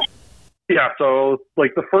 Yeah. So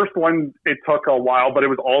like the first one, it took a while, but it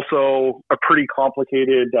was also a pretty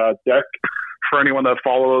complicated deck. For anyone that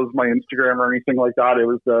follows my Instagram or anything like that, it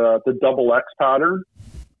was the double X pattern.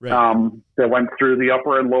 Right. That went through the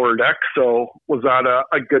upper and lower deck. So was that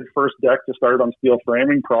a good first deck to start on steel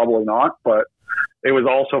framing? Probably not, but it was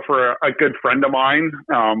also for a good friend of mine.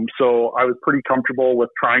 So I was pretty comfortable with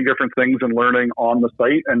trying different things and learning on the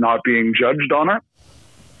site and not being judged on it.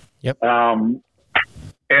 Yep.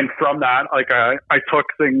 And from that, like I took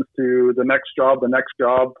things to the next job.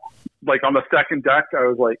 Like on the second deck, I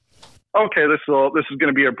was like, okay, this is going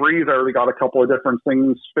to be a breeze. I already got a couple of different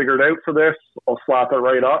things figured out for this. I'll slap it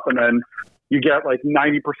right up. And then you get like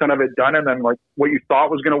 90% of it done. And then like what you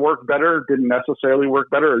thought was going to work better didn't necessarily work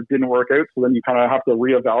better, or didn't work out. So then you kind of have to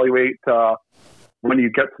reevaluate when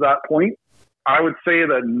you get to that point. I would say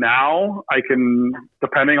that now I can,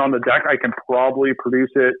 depending on the deck, I can probably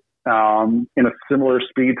produce it in a similar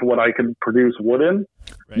speed to what I can produce wood in.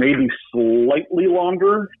 Right. Maybe slightly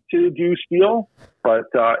longer to do steel, but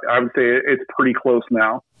I would say it's pretty close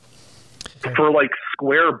now. Okay. For like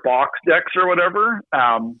square box decks or whatever,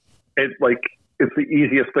 it's the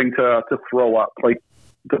easiest thing to throw up. Like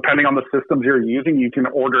depending on the systems you're using, you can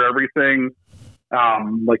order everything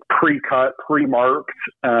like pre-cut, pre-marked,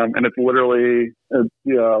 and it's literally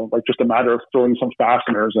like just a matter of throwing some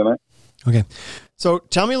fasteners in it. Okay. So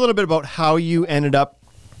tell me a little bit about how you ended up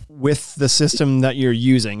with the system that you're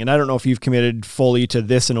using. And I don't know if you've committed fully to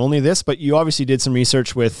this and only this, but you obviously did some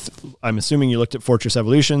research with, I'm assuming you looked at Fortress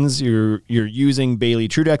Evolutions, you're using Bailey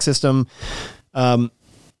TrueDeck system.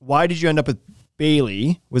 Why did you end up with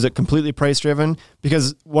Bailey? Was it completely price driven?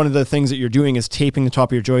 Because one of the things that you're doing is taping the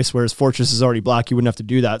top of your joist, whereas Fortress is already black. You wouldn't have to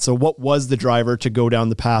do that. So what was the driver to go down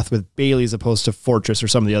the path with Bailey as opposed to Fortress or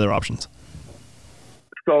some of the other options?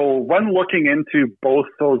 So when looking into both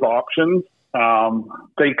those options,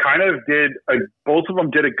 they kind of both of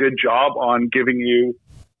them did a good job on giving you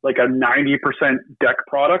like a 90% deck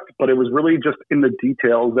product, but it was really just in the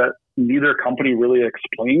details that neither company really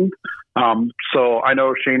explained. So I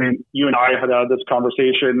know, Shane, and you and I had this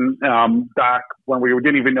conversation back when we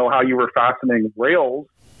didn't even know how you were fastening rails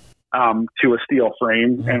to a steel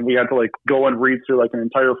frame, and we had to like go and read through like an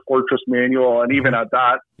entire Fortress manual, and even at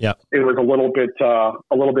that, it was a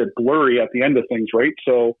little bit blurry at the end of things, right?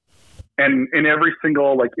 So, and in every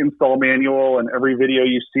single like install manual and every video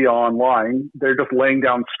you see online, they're just laying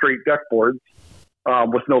down straight deck boards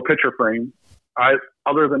with no picture frame.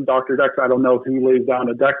 Other than Dr. Decks, I don't know if he lays down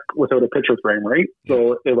a deck without a picture frame, right?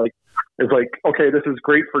 So it's like, okay, this is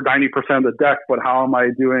great for 90% of the deck, but how am I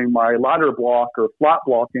doing my ladder block or flat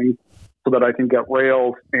blocking so that I can get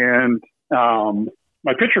rails and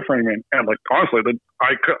my picture frame in? And like, honestly,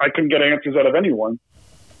 I couldn't get answers out of anyone.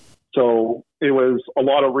 So it was a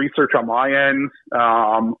lot of research on my end.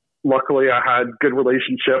 Luckily, I had good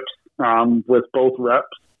relationships with both reps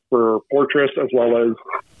for Fortress, as well as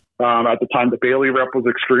at the time the Bailey rep was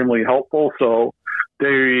extremely helpful. So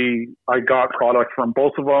I got product from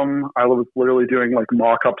both of them. I was literally doing like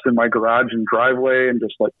mock-ups in my garage and driveway and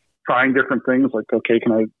just like trying different things. Like, okay,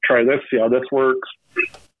 can I try this? See how this works.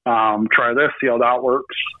 Try this, see how that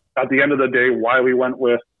works. At the end of the day, why we went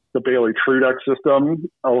with the Bailey TrueDeck system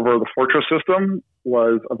over the Fortress system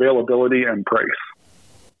was availability and price.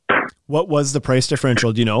 What was the price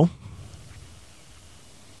differential? Do you know?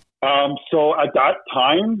 So at that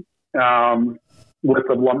time, with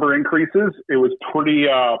the lumber increases, it was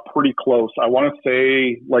pretty close. I want to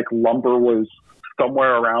say like lumber was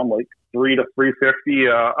somewhere around like $300 to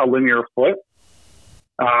 $350 a linear foot.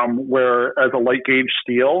 Whereas a light gauge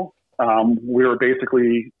steel, we were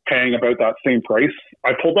basically paying about that same price.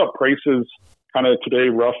 I pulled up prices kind of today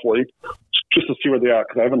roughly just to see where they are,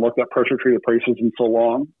 because I haven't looked at pressure treated prices in so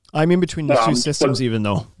long. I'm in between the two systems, even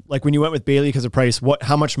though, like when you went with Bailey because of price,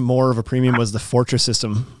 how much more of a premium was the Fortress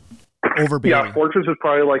system over Bailey? Yeah, Fortress is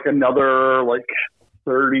probably like another like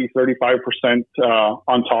 30, 35%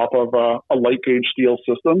 on top of a light gauge steel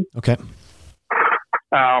system. Okay.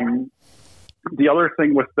 The other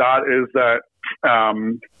thing with that is that,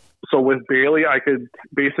 so with Bailey, I could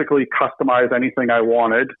basically customize anything I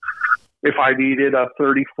wanted. If I needed a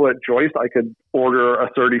 30-foot joist, I could order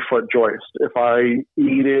a 30-foot joist. If I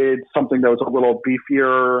needed something that was a little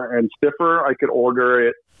beefier and stiffer, I could order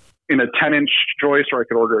it in a 10-inch joist, or I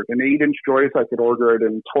could order it in an 8-inch joist. I could order it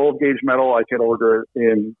in 12-gauge metal. I could order it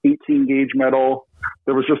in 18-gauge metal.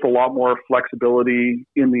 There was just a lot more flexibility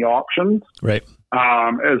in the options. Right.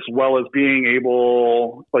 As well as being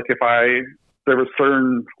able, like there was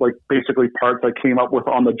certain like basically parts I came up with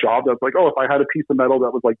on the job that's like, oh, if I had a piece of metal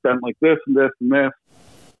that was like bent like this and this and this,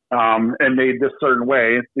 and made this certain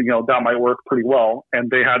way, that might work pretty well.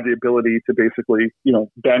 And they had the ability to basically,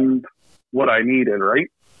 bend what I needed,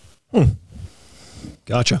 right?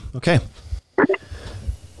 Gotcha. Okay.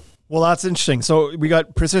 Well, that's interesting. So we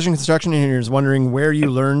got precision construction engineers wondering where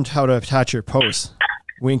you learned how to attach your posts.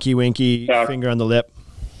 Winky, finger on the lip.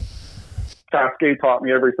 Cascade taught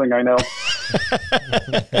me everything I know.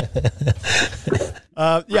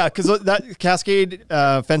 Because that Cascade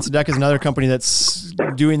Fence and Deck is another company that's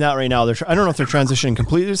doing that right now. I don't know if they're transitioning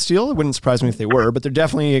completely to steel. It wouldn't surprise me if they were, but they're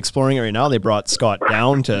definitely exploring it right now. They brought Scott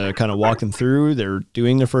down to kind of walk them through. They're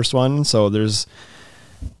doing their first one. So there's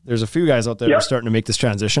a few guys out there that are starting to make this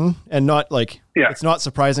transition, and it's not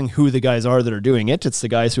surprising who the guys are that are doing it. It's the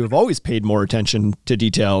guys who have always paid more attention to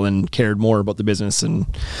detail and cared more about the business and,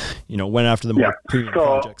 went after the more premium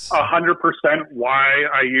projects. 100% why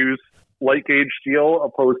I use light gauge steel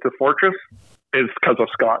opposed to Fortress is because of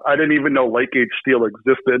Scott. I didn't even know light gauge steel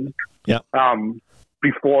existed. Yeah.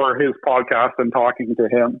 Before his podcast and talking to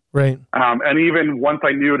him. Right. And even once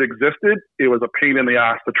I knew it existed, it was a pain in the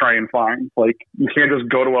ass to try and find. Like, you can't just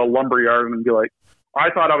go to a lumber yard and be like, I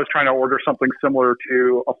thought I was trying to order something similar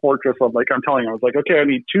to a Fortress of like, I'm telling you, I was like, okay, I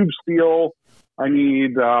need tube steel. I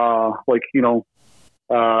need, a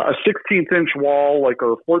 16th inch wall, like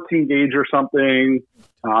a 14 gauge or something.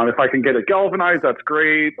 If I can get it galvanized, that's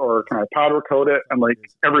great. Or can I powder coat it? And like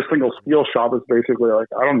every single steel shop is basically like,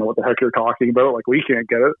 I don't know what the heck you're talking about. Like, we can't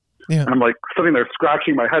get it. Yeah. And I'm like sitting there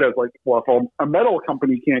scratching my head. I was like, well, if a metal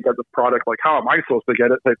company can't get this product, like how am I supposed to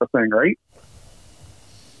get it, type of thing, right?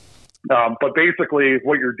 But basically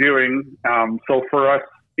what you're doing, so for us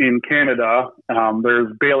in Canada,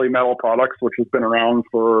 there's Bailey Metal Products, which has been around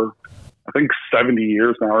for, I think 70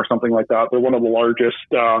 years now or something like that. They're one of the largest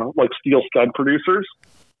steel stud producers.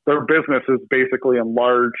 Their business is basically in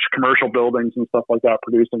large commercial buildings and stuff like that,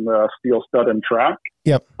 producing the steel stud and track.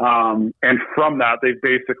 Yep. And from that, they've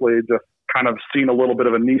basically just kind of seen a little bit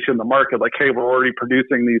of a niche in the market. Like, hey, we're already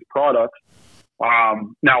producing these products.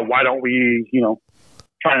 Now, why don't we,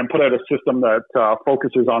 try and put out a system that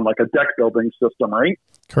focuses on like a deck building system, right?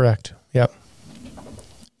 Correct. Yep.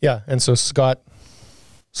 Yeah. And so Scott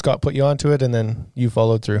put you onto it, and then you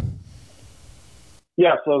followed through.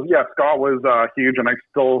 Yeah. So Scott was huge, and I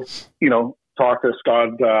still, talk to Scott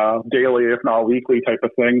daily, if not weekly type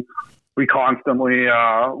of thing. We constantly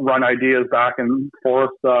run ideas back and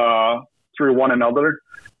forth through one another.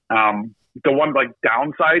 The one like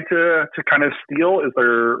downside to kind of steel is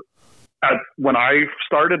when I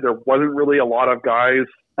started, there wasn't really a lot of guys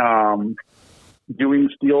doing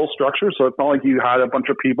steel structures. So it's not like you had a bunch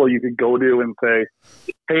of people you could go to and say,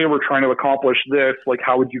 hey, we're trying to accomplish this. Like,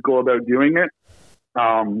 how would you go about doing it?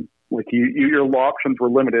 Your options were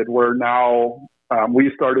limited, where now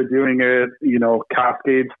we started doing it,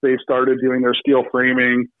 Cascades, they started doing their steel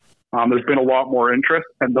framing. There's been a lot more interest,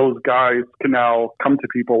 and those guys can now come to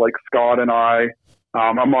people like Scott and I,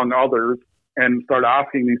 among others, and start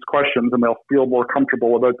asking these questions, and they'll feel more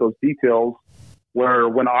comfortable about those details. Where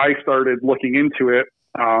when I started looking into it,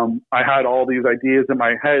 I had all these ideas in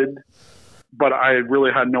my head, but I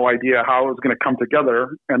really had no idea how it was going to come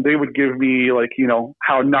together. And they would give me like,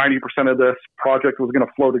 how 90% of this project was going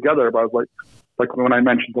to flow together. But I was like when I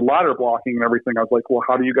mentioned the ladder blocking and everything, I was like, well,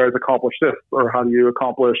 how do you guys accomplish this? Or how do you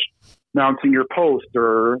accomplish mounting your post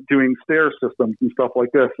or doing stair systems and stuff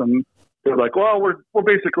like this? And they're like, well, we'll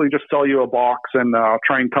basically just sell you a box and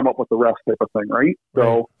try and come up with the rest type of thing, right?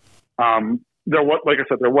 So like I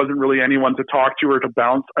said, there wasn't really anyone to talk to or to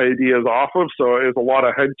bounce ideas off of. So it was a lot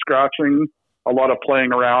of head scratching, a lot of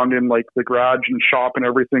playing around in like the garage and shop and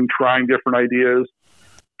everything, trying different ideas,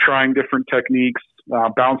 trying different techniques,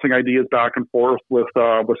 bouncing ideas back and forth with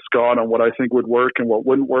Scott on what I think would work and what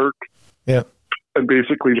wouldn't work. Yeah. And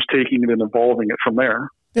basically just taking it and evolving it from there.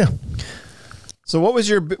 Yeah. So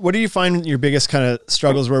what do you find your biggest kind of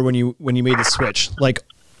struggles were when you made the switch? Like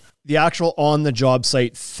the actual on the job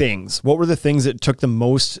site things, what were the things that took the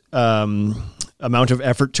most amount of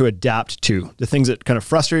effort to adapt to? The things that kind of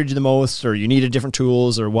frustrated you the most, or you needed different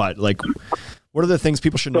tools, or what? Like, what are the things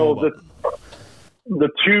people should know about? The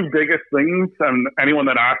two biggest things, and anyone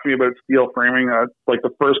that asks me about steel framing, like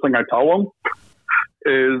the first thing I tell them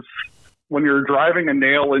is when you're driving a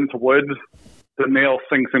nail into wood, the nail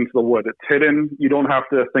sinks into the wood. It's hidden. You don't have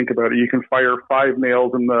to think about it. You can fire 5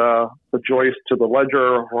 nails in the joist to the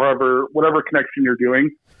ledger or whatever connection you're doing,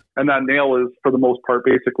 and that nail is, for the most part,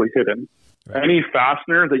 basically hidden. Right. Any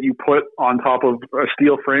fastener that you put on top of a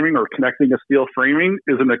steel framing or connecting a steel framing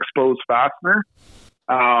is an exposed fastener.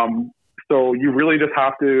 So you really just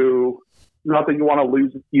have to, not that you want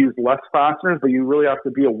to use less fasteners, but you really have to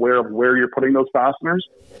be aware of where you're putting those fasteners.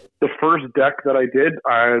 The first deck that I did,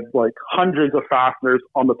 I had like hundreds of fasteners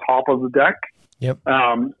on the top of the deck. Yep.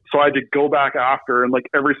 So I had to go back after, and like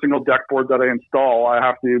every single deck board that I install, I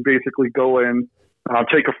have to basically go in,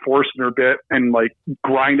 take a Forstner bit and like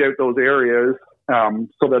grind out those areas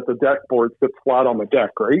so that the deck board sits flat on the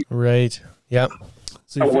deck, right? Right. Yep.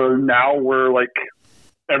 So we're like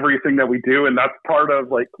everything that we do, and that's part of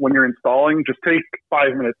like when you're installing, just take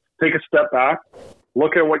 5 minutes, take a step back,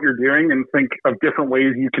 look at what you're doing and think of different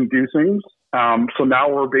ways you can do things. So now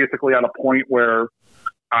we're basically at a point where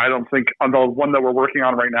I don't think on the one that we're working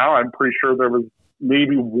on right now, I'm pretty sure there was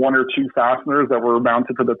maybe 1 or 2 fasteners that were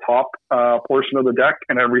mounted to the top portion of the deck,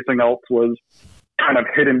 and everything else was kind of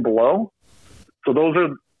hidden below. So those are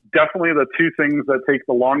definitely the 2 things that take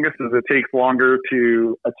the longest. Is it takes longer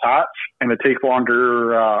to attach, and it takes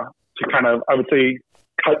longer to kind of, I would say,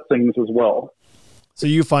 cut things as well. So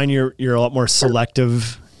you find you're a lot more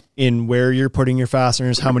selective in where you're putting your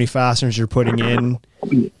fasteners, how many fasteners you're putting in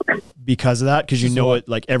because of that? Because you know it,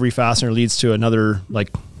 like every fastener leads to another, like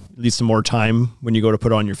leads to more time when you go to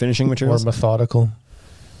put on your finishing materials. More methodical.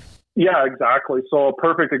 Yeah, exactly. So a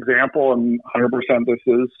perfect example, and 100% this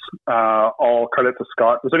is all credit to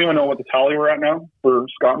Scott. Does anyone know what the tally we're at now for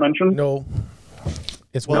Scott mentioned? No.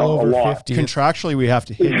 It's well over 50. Contractually, we have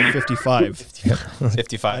to hit 55.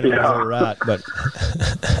 55. I don't know where we're at, but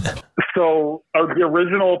so the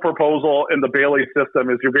original proposal in the Bailey system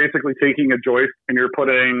is you're basically taking a joist and you're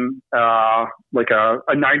putting like a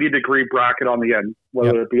 90-degree bracket on the end,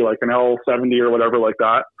 whether it be like an L70 or whatever like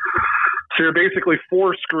that. So you're basically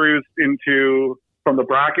 4 screws from the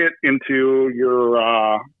bracket into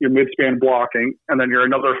your midspan blocking, and then you're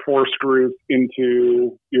another 4 screws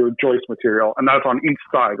into your joist material, and that's on each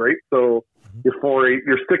side, right? So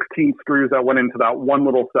your 16 screws that went into that one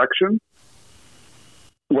little section,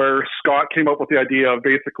 where Scott came up with the idea of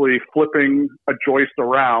basically flipping a joist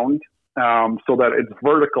around so that it's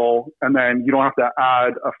vertical, and then you don't have to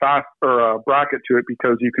add a bracket to it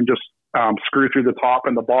because you can just screw through the top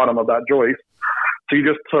and the bottom of that joist. So you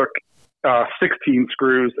just took 16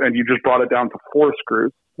 screws and you just brought it down to 4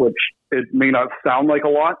 screws, which it may not sound like a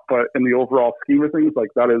lot, but in the overall scheme of things, like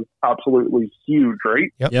that is absolutely huge,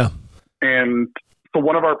 right? Yep. Yeah. And so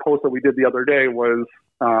one of our posts that we did the other day was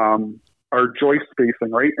our joist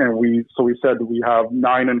spacing, right? And we said we have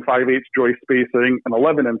 9 5/8 joist spacing and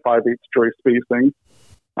 11 5/8 joist spacing.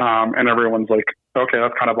 And everyone's like, okay,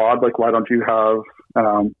 that's kind of odd. Like, why don't you have,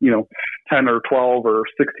 10 or 12 or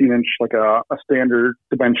 16 inch, like a standard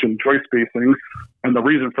dimension joist spacing? And the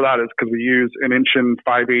reason for that is because we use 1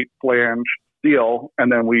 5/8 flange steel. And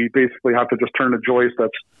then we basically have to just turn a joist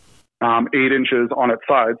that's 8 inches on its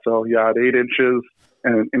side. So yeah, at 8 inches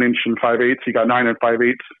and 1 5/8, you got 9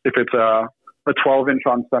 5/8. If it's a 12 inch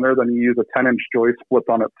on center, then you use a 10 inch joist flipped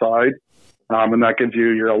on its side. And that gives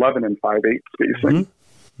you your 11 5/8 spacing.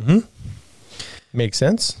 Mm-hmm. Makes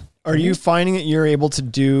sense. Are you finding that you're able to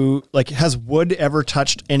do, like, has wood ever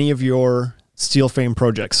touched any of your steel frame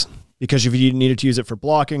projects? Because if you needed to use it for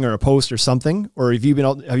blocking or a post or something, or have you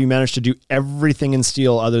managed to do everything in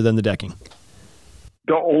steel other than the decking?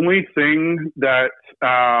 The only thing that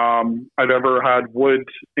I've ever had wood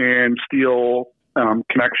and steel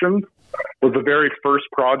connections was the very first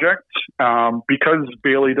project. Because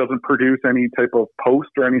Bailey doesn't produce any type of post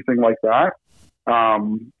or anything like that,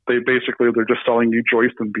 they're just selling you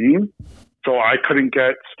joist and beam. So I couldn't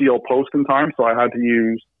get steel post in time, so I had to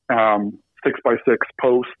use 6x6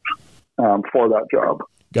 post for that job.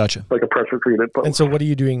 Gotcha. Like a pressure treated post. And so what are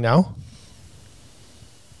you doing now?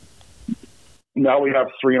 Now we have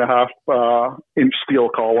 3.5 inch steel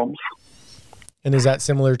columns. And is that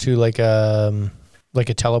similar to like a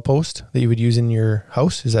telepost that you would use in your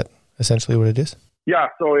house? Is that essentially what it is? Yeah.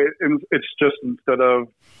 So it's just instead of,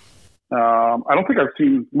 I don't think I've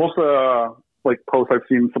seen most of the posts I've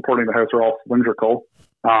seen supporting the house are all cylindrical.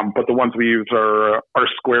 But the ones we use are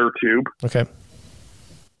square tube. Okay.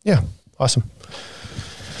 Yeah. Awesome.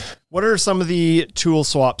 What are some of the tool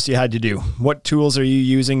swaps you had to do? What tools are you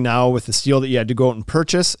using now with the steel that you had to go out and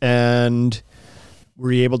purchase? And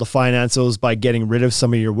were you able to finance those by getting rid of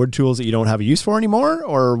some of your wood tools that you don't have a use for anymore?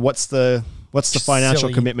 Or what's the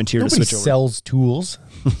financial commitment here Nobody to switch over? sells tools.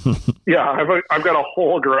 Yeah, I've got a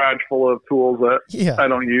whole garage full of tools that I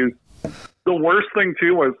don't use. The worst thing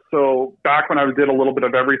too was, so back when I did a little bit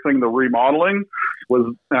of everything, the remodeling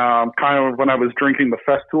was kind of when I was drinking the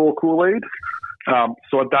Festool Kool-Aid.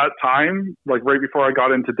 So at that time, like right before I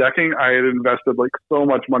got into decking, I had invested like so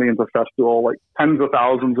much money into Festool, like tens of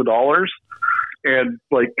thousands of dollars. And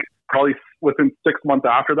like probably within 6 months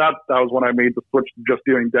after that, that was when I made the switch to just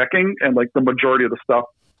doing decking. And like the majority of the stuff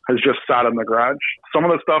has just sat in the garage. Some of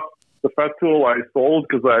the stuff, the Festool, I sold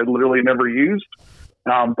because I literally never used.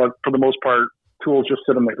 But for the most part, tools just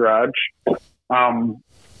sit in the garage.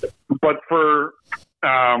 But for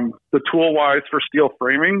the tool wise for steel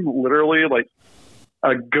framing, literally like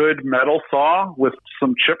a good metal saw with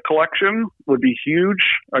some chip collection would be huge.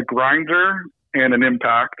 A grinder and an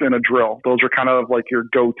impact and a drill. Those are kind of like your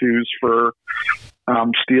go-tos for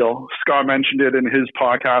steel. Scott mentioned it in his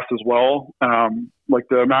podcast as well. Like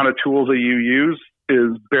the amount of tools that you use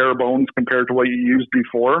is bare bones compared to what you used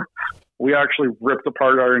before. We actually ripped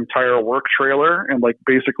apart our entire work trailer and like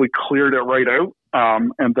basically cleared it right out.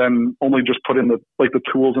 And then only just put in the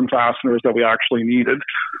tools and fasteners that we actually needed.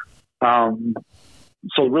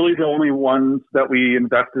 So really the only ones that we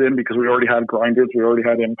invested in, because we already had grinders, we already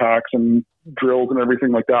had impacts and drills and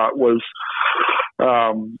everything like that, was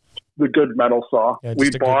the good metal saw. Yeah, we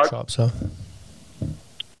bought good chop saw.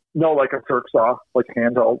 No, like a Turk saw, like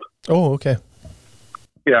handheld. Oh, okay.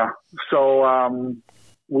 Yeah. So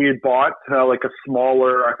we had bought like a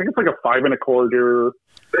smaller, I think it's like a 5 1/4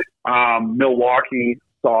 Milwaukee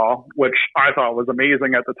saw, which I thought was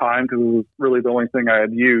amazing at the time because it was really the only thing I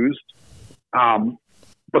had used.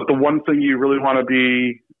 But the one thing you really want to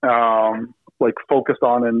be like focused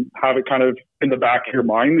on and have it kind of in the back of your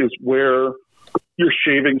mind is where your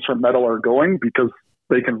shavings from metal are going, because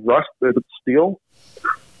they can rust if it's steel.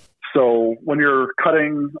 So when you're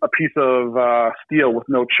cutting a piece of steel with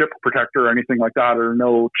no chip protector or anything like that, or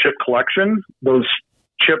no chip collection, those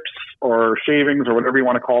chips or shavings or whatever you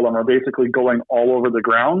want to call them are basically going all over the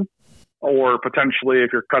ground, or potentially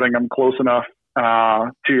if you're cutting them close enough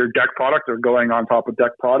to your deck product, or going on top of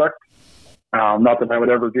deck product. Not that I would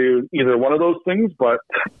ever do either one of those things, but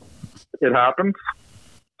it happens.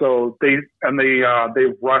 So they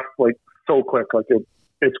rust like so quick, like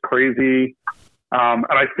it's crazy. And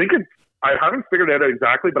I think I haven't figured it out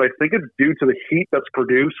exactly, but I think it's due to the heat that's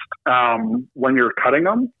produced when you're cutting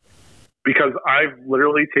them. because I've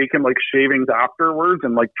literally taken like shavings afterwards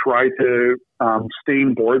and like tried to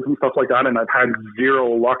stain boards and stuff like that, and I've had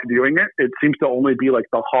zero luck doing it. It seems to only be like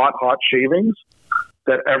the hot shavings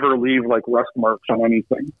that ever leave like rust marks on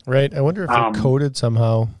anything. Right. I wonder if they're coated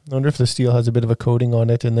somehow. I wonder if the steel has a bit of a coating on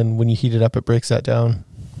it, and then when you heat it up, it breaks that down.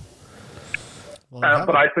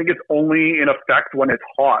 But I think it's only in effect when it's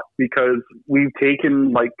hot, because we've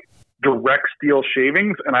taken like direct steel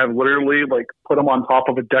shavings and I've literally like put them on top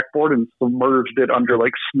of a deck board and submerged it under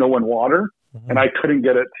like snow and water, and I couldn't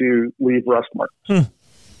get it to leave rust marks.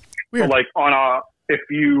 Weird. So like if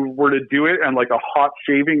you were to do it and like a hot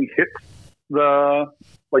shaving hits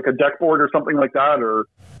like a deck board or something like that, or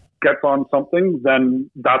gets on something,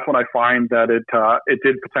 then that's when I find that it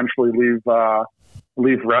did potentially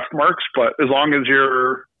leave rust marks. But as long as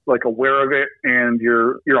you're like aware of it and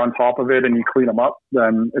you're on top of it and you clean them up,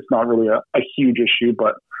 then it's not really a huge issue.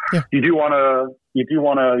 But you do want to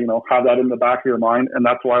have that in the back of your mind, and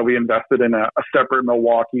that's why we invested in a separate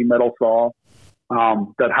Milwaukee metal saw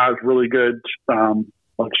that has really good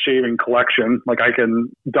like shaving collection. Like I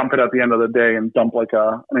can dump it at the end of the day and dump like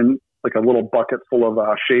a little bucket full of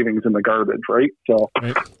shavings in the garbage, right? So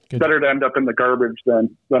better to end up in the garbage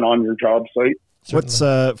than on your job site. What's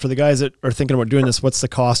for the guys that are thinking about doing this, what's the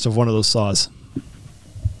cost of one of those saws?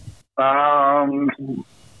 I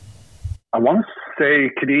want to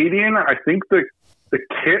say Canadian. I think the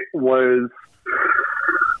kit was,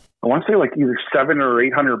 I want to say like either $700 or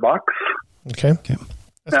 $800. Okay.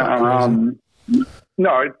 That's not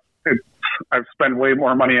no, I've spent way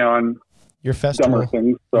more money on your dumber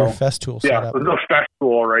things. So. Your Festool yeah, setup. it was a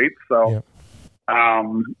Festool, right? So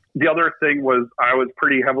the other thing was I was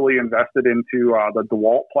pretty heavily invested into the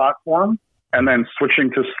DeWalt platform, and then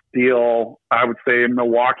switching to steel. I would say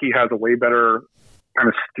Milwaukee has a way better kind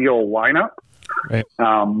of steel lineup. Right.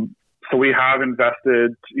 So we have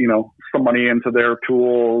invested, some money into their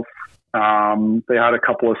tools. They had a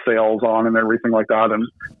couple of sales on and everything like that, and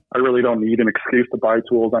I really don't need an excuse to buy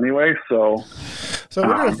tools anyway. So I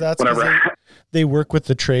wonder if that's because they work with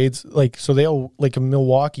the trades. Like, so they'll, like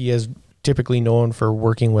Milwaukee is typically known for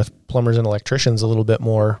working with plumbers and electricians a little bit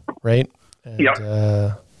more, right? And,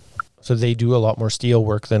 so they do a lot more steel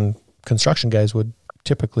work than construction guys would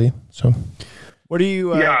typically. So what do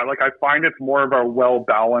you... like I find it's more of a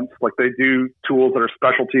well-balanced, like they do tools that are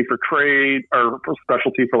specialty for trade, or for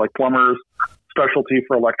specialty for like plumbers, specialty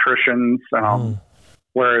for electricians.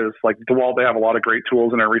 Whereas like DeWalt, they have a lot of great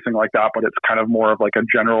tools and everything like that, but it's kind of more of like a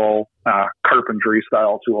general carpentry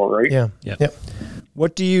style tool, right? Yeah.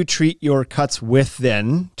 What do you treat your cuts with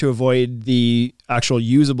then to avoid the actual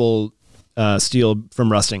usable steel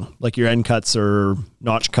from rusting, like your end cuts or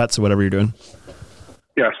notch cuts or whatever you're doing?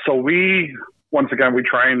 Yeah. So once again, we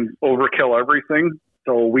try and overkill everything.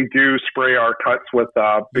 So we do spray our cuts with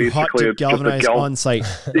basically it's galvanize on site.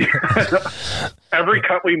 Every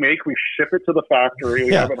cut we make, we ship it to the factory.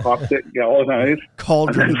 We have it hot sit galvanized,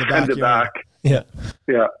 cauldron and in the send it back. Yeah.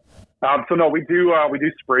 So no, we do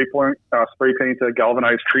spray paint a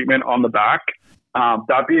galvanized treatment on the back.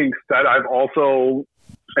 That being said, I've also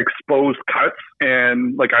exposed cuts,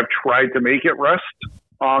 and like I've tried to make it rust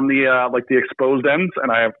on the exposed ends,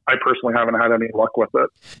 and I personally haven't had any luck with it.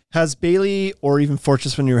 Has Bailey or even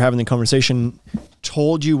Fortress, when you were having the conversation,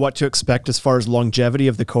 told you what to expect as far as longevity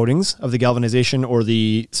of the coatings, of the galvanization or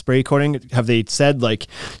the spray coating? Have they said like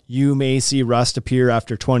you may see rust appear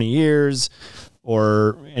after 20 years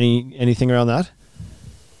or anything around that?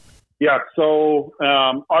 Yeah, so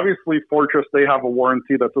obviously Fortress, they have a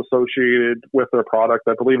warranty that's associated with their product.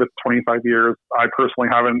 I believe it's 25 years. I personally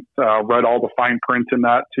haven't read all the fine print in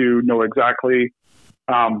that to know exactly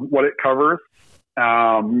what it covers.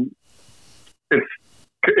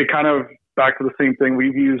 It kind of back to the same thing.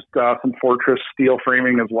 We've used some Fortress steel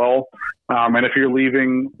framing as well. And if you're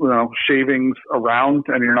leaving shavings around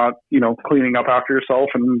and you're not cleaning up after yourself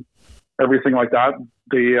and everything like that,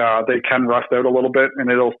 they can rust out a little bit,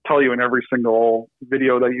 and it'll tell you in every single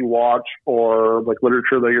video that you watch or like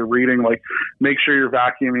literature that you're reading, like make sure you're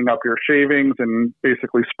vacuuming up your shavings and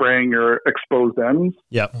basically spraying your exposed ends.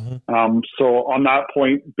 Yep. So on that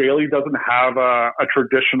point, Bailey doesn't have a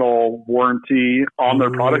traditional warranty on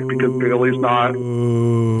their product because Bailey's not.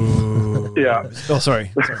 Yeah. Oh,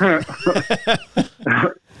 sorry.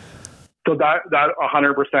 So that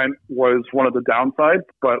 100% was one of the downsides.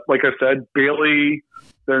 But like I said, Bailey,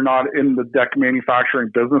 they're not in the deck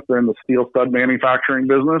manufacturing business. They're in the steel stud manufacturing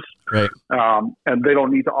business. Right. And they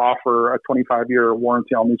don't need to offer a 25-year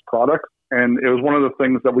warranty on these products. And it was one of the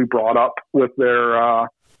things that we brought up with their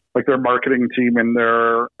marketing team and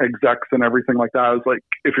their execs and everything like that. Is like,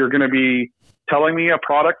 if you're going to be telling me a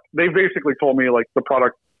product, they basically told me like the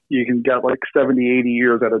product you can get like 70, 80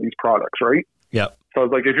 years out of these products, right? Yeah. So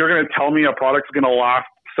it's like, if you're going to tell me a product's going to last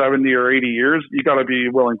 70 or 80 years, you got to be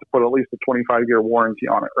willing to put at least a 25-year warranty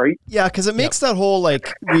on it, right? Yeah, because it makes that whole,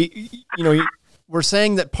 like, we're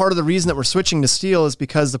saying that part of the reason that we're switching to steel is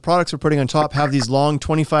because the products we're putting on top have these long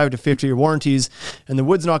 25 to 50-year warranties, and the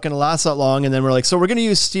wood's not going to last that long. And then we're like, so we're going to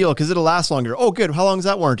use steel because it'll last longer. Oh, good. How long is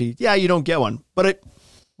that warranty? Yeah, you don't get one. But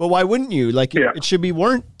why wouldn't you? Like, it should be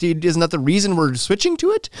warranted. Isn't that the reason we're switching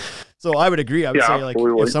to it? So I would agree. I would say, like,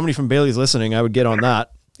 if somebody from Bailey's listening, I would get on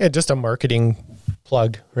that. Yeah, just a marketing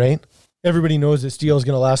plug, right? Everybody knows that steel is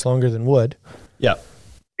going to last longer than wood. Yeah.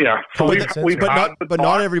 Yeah. So but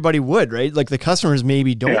not everybody would, right? Like, the customers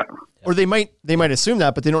maybe don't, or they might assume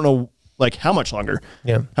that, but they don't know, like, how much longer.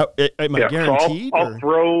 Yeah. Am I guaranteed? So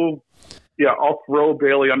I'll throw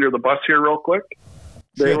Bailey under the bus here real quick.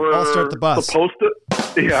 I'll start the bus.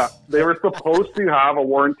 They were supposed to have a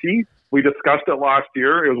warranty. We discussed it last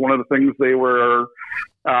year. It was one of the things they were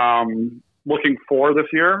looking for this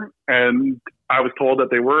year, and I was told that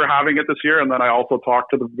they were having it this year. And then I also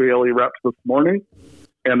talked to the Bailey reps this morning,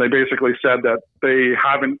 and they basically said that they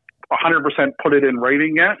haven't 100% put it in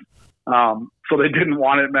writing yet. So they didn't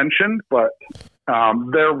want it mentioned, but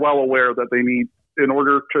they're well aware that they need, in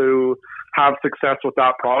order to have success with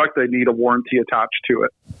that product, they need a warranty attached to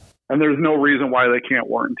it. And there's no reason why they can't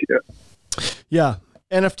warranty it. Yeah.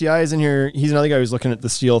 NFDI is in here. He's another guy who's looking at the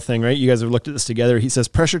steel thing, right? You guys have looked at this together. He says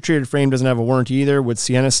pressure treated frame doesn't have a warranty either. Would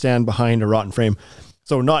Sienna stand behind a rotten frame?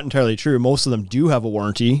 So not entirely true. Most of them do have a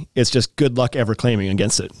warranty. It's just good luck ever claiming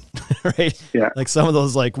against it, right? Yeah. Like some of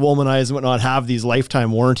those, like Woolmanize and whatnot, have these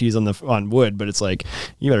lifetime warranties on wood, but it's like,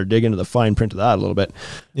 you better dig into the fine print of that a little bit.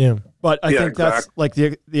 Yeah. But I think that's like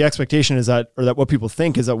the expectation is that, or that what people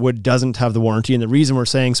think is that wood doesn't have the warranty. And the reason we're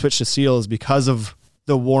saying switch to steel is because of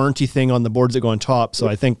the warranty thing on the boards that go on top. So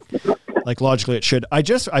I think, like, logically it should. I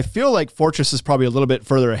feel like Fortress is probably a little bit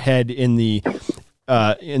further ahead in the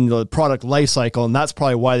product life cycle, and that's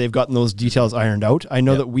probably why they've gotten those details ironed out. I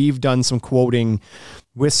know that we've done some quoting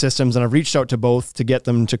with systems, and I've reached out to both to get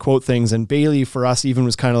them to quote things. And Bailey, for us, even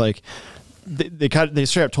was kind of like, they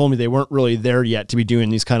straight up told me they weren't really there yet to be doing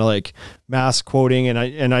these kind of like mass quoting,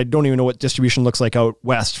 and I don't even know what distribution looks like out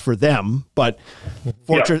west for them, but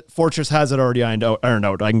Fortress has it already ironed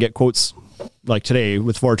out. I can get quotes like today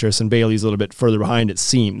with Fortress, and Bailey's a little bit further behind, it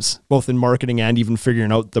seems, both in marketing and even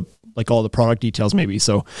figuring out all the product details maybe.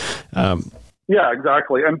 So yeah,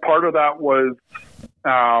 exactly. And part of that was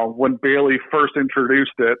when Bailey first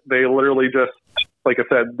introduced it, they literally just, like I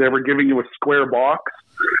said, they were giving you a square box.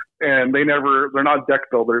 And they're not deck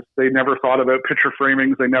builders. They never thought about picture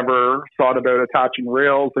framings. They never thought about attaching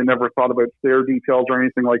rails. They never thought about stair details or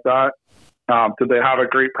anything like that. Did they have a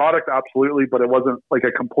great product? Absolutely. But it wasn't like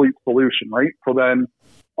a complete solution, right? So then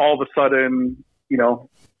all of a sudden,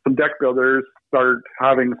 some deck builders start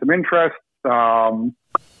having some interest,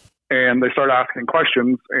 and they start asking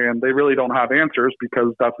questions, and they really don't have answers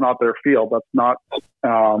because that's not their field. That's not,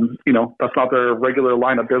 that's not their regular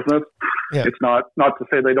line of business. Yeah. It's not to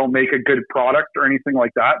say they don't make a good product or anything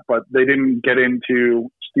like that, but they didn't get into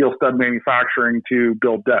steel stud manufacturing to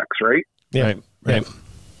build decks, right? Yeah. Right.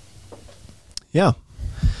 Yeah.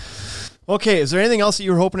 Okay. Is there anything else that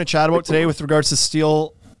you were hoping to chat about today with regards to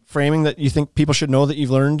steel framing that you think people should know that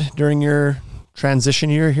you've learned during your transition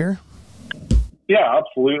year here? Yeah,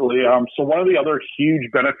 absolutely. So one of the other huge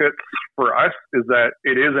benefits for us is that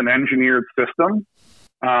it is an engineered system.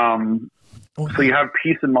 So you have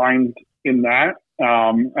peace of mind in that.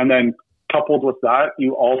 And then coupled with that,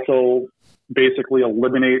 you also basically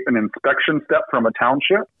eliminate an inspection step from a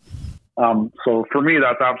township. So for me,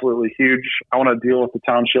 that's absolutely huge. I want to deal with the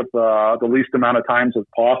township the least amount of times as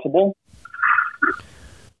possible.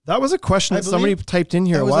 That was a question that somebody typed in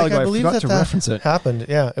here a while ago. I forgot to reference it. Happened.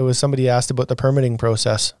 Yeah. It was somebody asked about the permitting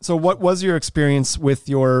process. So what was your experience with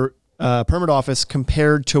your permit office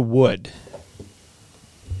compared to wood?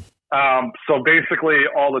 So basically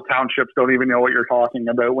all the townships don't even know what you're talking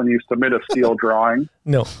about when you submit a steel drawing.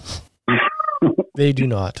 No, they do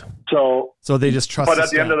not. So they just trust. But at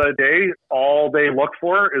the end of the day, all they look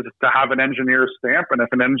for is to have an engineer's stamp. And if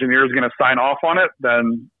an engineer is going to sign off on it,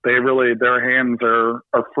 then their hands are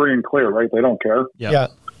free and clear, right? They don't care. Yeah.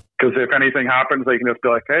 Because if anything happens, they can just be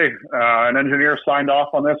like, hey, an engineer signed off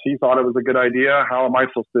on this. He thought it was a good idea. How am I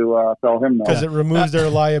supposed to tell him no? Because it removes their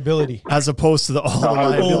liability. As opposed to all the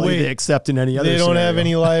liability they accept in any other They don't scenario. have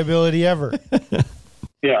any liability ever.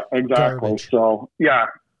 Yeah, exactly. Garbage. So, yeah,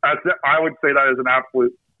 I would say that is an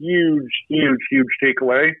absolute huge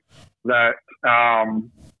takeaway, that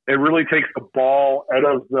it really takes the ball out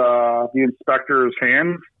of the inspector's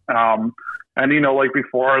hands. And, like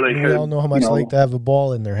before they we all know how much like to have a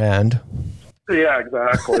ball in their hand. Yeah,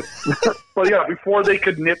 exactly. But yeah, before they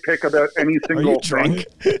could nitpick about any single thing.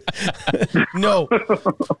 No.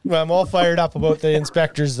 I'm all fired up about the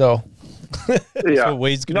inspectors, though. Yeah.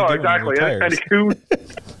 Wade's gonna do exactly. And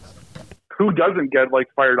who doesn't get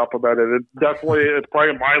fired up about it? It's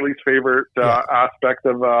probably my least favorite aspect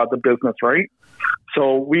of the business, right?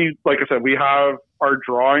 So like I said, we have our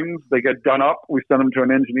drawings. They get done up. We send them to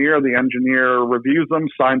an engineer. The engineer reviews them,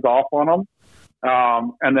 signs off on them.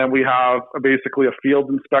 And then we have basically a field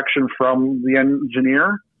inspection from the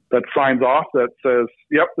engineer that signs off that says,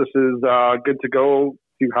 yep, this is good to go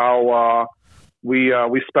to how we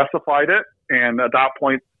specified it. And at that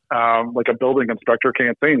point, a building inspector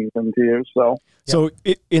can't say anything to you. So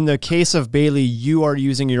in the case of Bailey, you are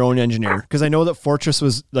using your own engineer, because I know that Fortress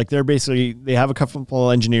was they have a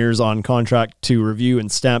couple engineers on contract to review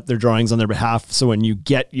and stamp their drawings on their behalf. So when you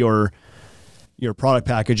get your product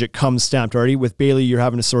package, it comes stamped already. With Bailey, you're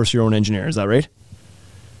having to source your own engineer. Is that right?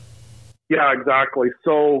 Yeah, exactly.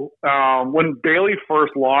 So when Bailey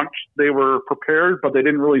first launched, they were prepared, but they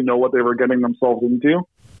didn't really know what they were getting themselves into.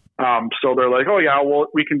 So they're like, oh yeah, well,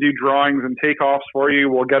 we can do drawings and takeoffs for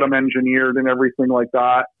you. We'll get them engineered and everything like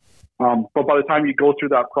that. But by the time you go through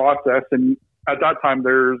that process, and at that time,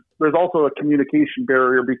 there's also a communication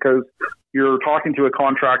barrier, because you're talking to a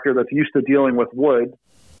contractor that's used to dealing with wood.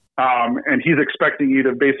 And he's expecting you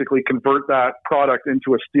to basically convert that product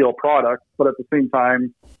into a steel product. But at the same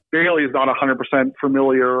time, Bailey is not 100%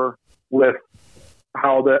 familiar with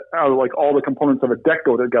how all the components of a deck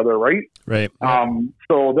go together, right? Right.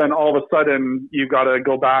 So then all of a sudden you've got to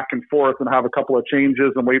go back and forth and have a couple of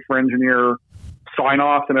changes and wait for engineer sign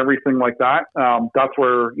off and everything like that. That's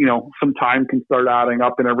where, some time can start adding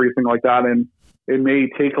up and everything like that. And it may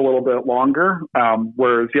take a little bit longer.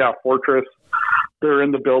 Whereas, Fortress, they're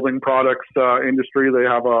in the building products industry. They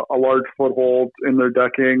have a large foothold in their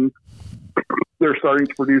decking. They're starting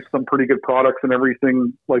to produce some pretty good products and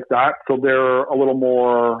everything like that. So they're a little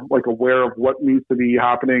more aware of what needs to be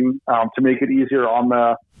happening to make it easier on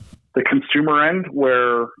the consumer end,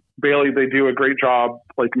 where Bailey, they do a great job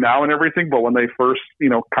now and everything. But when they first,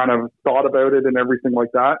 kind of thought about it and everything like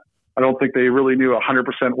that, I don't think they really knew 100%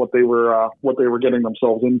 what they were getting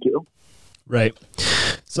themselves into. Right.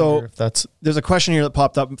 So there's a question here that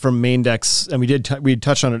popped up from Maindex, and we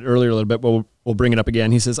touched on it earlier a little bit, but we'll bring it up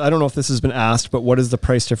again. He says, I don't know if this has been asked, but what is the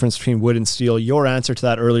price difference between wood and steel? Your answer to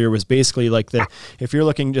that earlier was basically if you're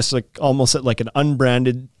looking just almost at an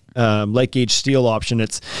unbranded light gauge steel option,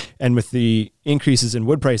 and with the increases in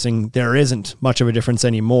wood pricing, there isn't much of a difference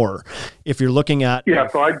anymore. If you're looking at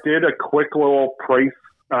so I did a quick little price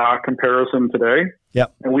comparison today. Yeah,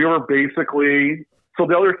 and we were basically. So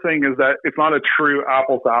the other thing is that it's not a true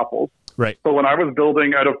apples to apples. Right. So when I was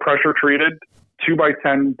building out of pressure treated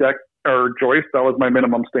 2x10 deck or joist, that was my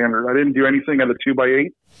minimum standard. I didn't do anything at a 2x8.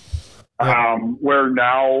 Yeah. Where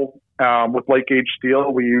now with light gauge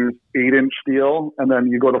steel, we use 8-inch steel, and then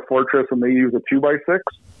you go to Fortress and they use a 2x6.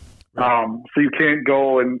 Right. So you can't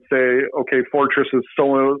go and say, okay, Fortress is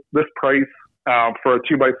so this price for a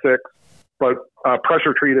 2x6. But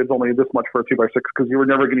pressure treated is only this much for a 2x6, because you were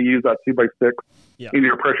never going to use that 2x6 in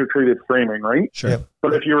your pressure treated framing, right? Sure. Yep.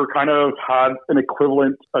 But if you were kind of had an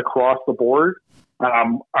equivalent across the board,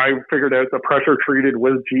 I figured out the pressure treated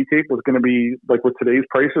with G-tape was going to be, with today's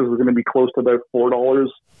prices, was going to be close to about $4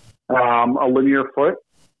 a linear foot.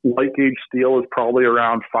 Light gauge steel is probably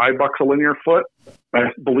around $5 a linear foot. I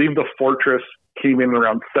believe the Fortress came in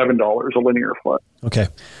around $7 a linear foot. Okay.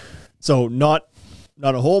 So not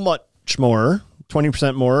a whole much more,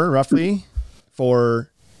 20% more roughly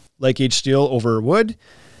for light gauge steel over wood,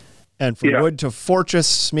 and from wood to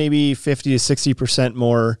Fortress maybe 50 to 60%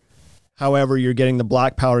 more. However, you're getting the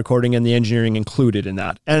black powder coating and the engineering included in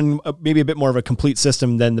that, and maybe a bit more of a complete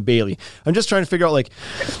system than the Bailey. I'm just trying to figure out,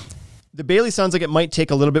 the Bailey sounds like it might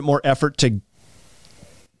take a little bit more effort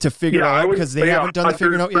to figure out, because they haven't done the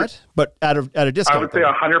figuring out yet, but at a discount. I would say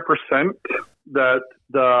 100% that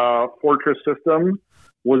the Fortress system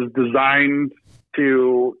was designed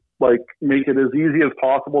to make it as easy as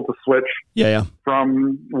possible to switch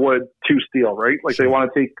from wood to steel, right? They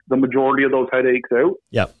want to take the majority of those headaches out.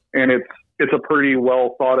 Yeah. And it's a pretty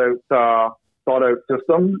well thought out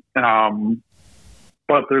system.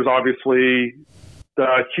 But there's obviously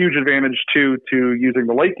the huge advantage to using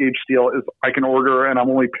the light gauge steel is I can order, and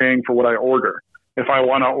I'm only paying for what I order. If I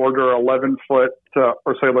want to order 11 foot,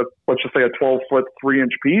 or say, let's just say a 12 foot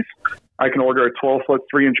 3-inch piece, I can order a 12 foot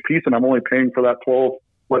 3-inch piece, and I'm only paying for that 12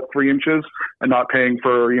 foot 3 inches, and not paying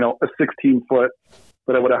for, a 16 foot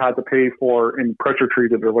that I would have had to pay for in pressure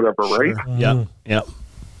treated or whatever, right? Yeah. Yeah.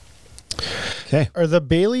 Okay. Are the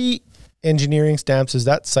Bailey engineering stamps, is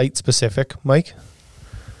that site specific, Mike?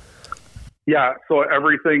 Yeah, so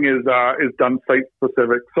everything is done site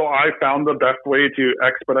specific. So I found the best way to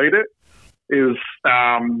expedite it is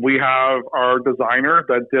we have our designer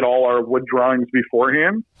that did all our wood drawings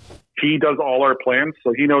beforehand. He does all our plans,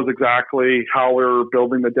 so he knows exactly how we're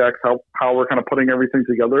building the decks, how we're kind of putting everything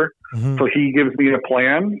together. Mm-hmm. So he gives me a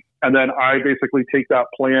plan, and then I basically take that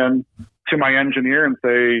plan to my engineer and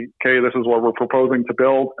say, okay, this is what we're proposing to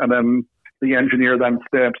build, and then the engineer then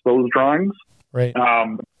stamps those drawings. Right.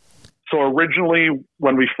 So originally,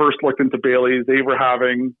 when we first looked into Bailey, they were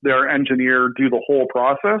having their engineer do the whole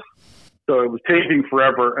process. So it was taking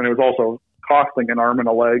forever, and it was also costing an arm and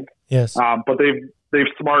a leg. Yes. But they've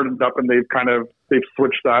smartened up, and they've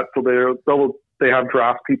switched that. So they have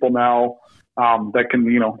draft people now that can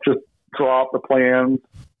just draw up the plans,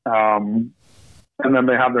 and then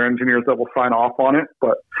they have their engineers that will sign off on it.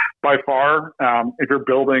 But by far, if you're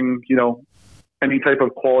building any type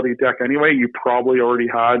of quality deck anyway, you probably already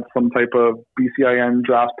had some type of BCIN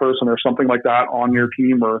draft person or something like that on your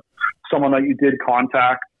team, or someone that you did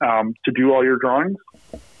contact to do all your drawings.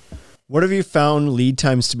 What have you found lead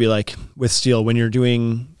times to be like with steel when you're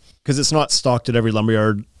doing, because it's not stocked at every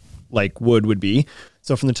lumberyard like wood would be.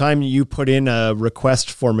 So from the time you put in a request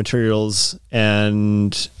for materials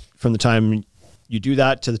and from the time you do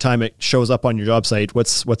that to the time it shows up on your job site,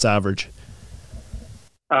 what's average?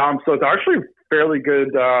 So it's actually fairly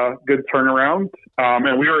good turnaround.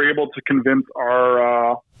 And we were able to convince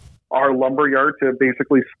our lumberyard to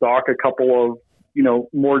basically stock a couple of,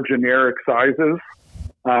 more generic sizes,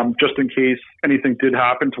 just in case anything did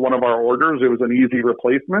happen to one of our orders. It was an easy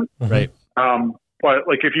replacement. Right. But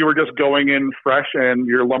like if you were just going in fresh and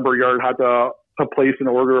your lumberyard had to place an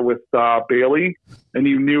order with Bailey and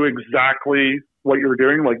you knew exactly what you were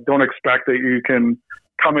doing, like don't expect that you can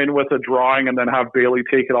come in with a drawing and then have Bailey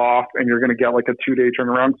take it off and you're going to get like a 2-day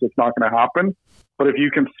turnaround, because it's not going to happen. But if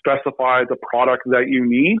you can specify the product that you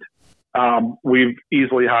need, we've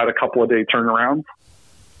easily had a couple of day turnarounds.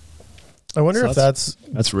 I wonder if that's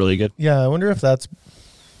really good. Yeah. I wonder if that's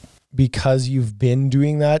because you've been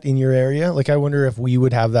doing that in your area. Like, I wonder if we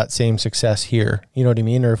would have that same success here, you know what I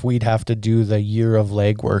mean? Or if we'd have to do the year of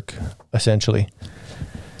legwork essentially.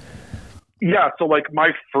 Yeah. So like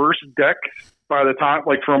my first deck, by the time,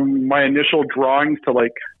 like from my initial drawings to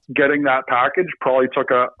like getting that package, probably took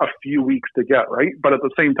a few weeks to get, right? But at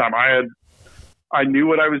the same time, I knew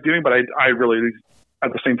what I was doing, but I really,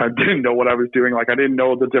 at the same time, didn't know what I was doing. Like I didn't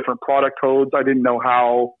know the different product codes. I didn't know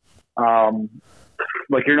how,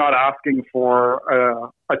 like you're not asking for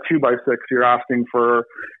a 2x6. You're asking for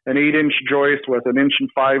an 8-inch joist with an 1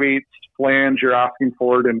 5/8 flange. You're asking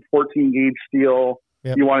for it in 14 gauge steel.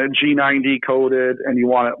 Yep. You want it G90 coated and you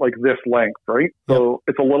want it like this length, right? Yep. So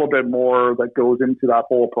it's a little bit more that goes into that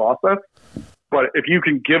whole process. But if you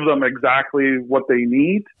can give them exactly what they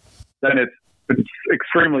need, then it's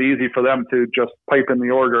extremely easy for them to just pipe in the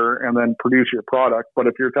order and then produce your product. But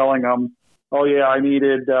if you're telling them, oh yeah, I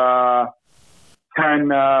needed 10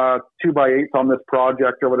 2x8s on this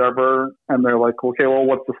project or whatever, and they're like, okay, well,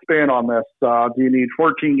 what's the span on this? Do you need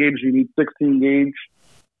 14 gauge? Do you need 16 gauge?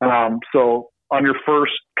 So on your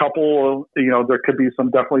first couple, there could be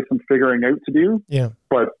definitely some figuring out to do. Yeah.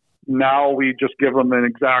 But now we just give them an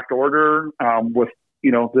exact order with,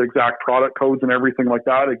 the exact product codes and everything like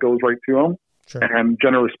that. It goes right to them. Sure. And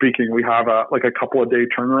generally speaking, we have a couple of day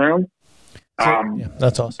turnaround. Yeah,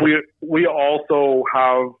 that's awesome. We also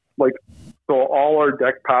have so all our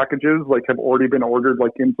deck packages have already been ordered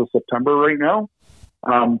into September right now.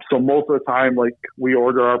 So most of the time, we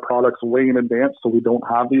order our products way in advance, so we don't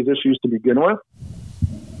have these issues to begin with.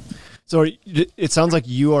 So it sounds like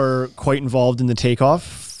you are quite involved in the takeoff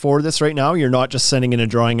for this right now. You're not just sending in a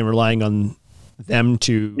drawing and relying on them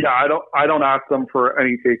to. Yeah, I don't ask them for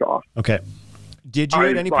any takeoff. Okay. Did you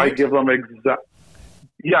at any point? I give them exact.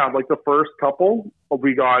 Yeah, the first couple,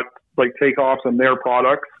 we got takeoffs and their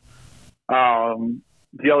products.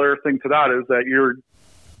 The other thing to that is that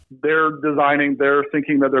they're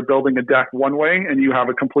thinking that they're building a deck one way, and you have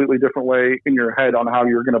a completely different way in your head on how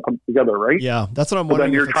you're going to put it together, right? Yeah, that's what I'm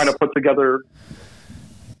wondering. Then you're trying to put together.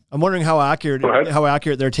 I'm wondering how accurate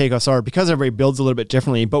their takeoffs are, because everybody builds a little bit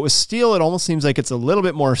differently. But with steel, it almost seems like it's a little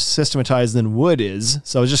bit more systematized than wood is.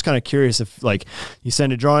 So I was just kind of curious if you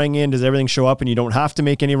send a drawing in, does everything show up and you don't have to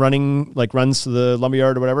make any runs to the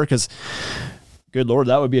lumberyard or whatever? Because good Lord,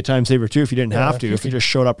 that would be a time saver too if you didn't have to, if you just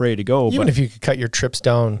showed up ready to go. Even if you could cut your trips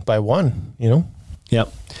down by one,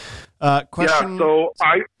 Yep. Question. Yeah, so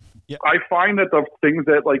I find that the things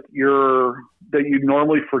that you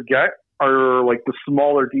normally forget are the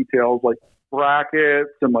smaller details.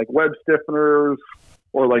 brackets and like web stiffeners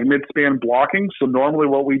or like mid-span blocking. So normally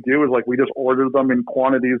what we do is like we just order them in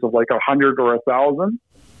quantities of like 100 or 1,000.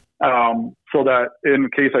 So that in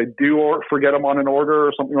case I do forget them on an order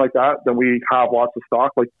or something like that, then we have lots of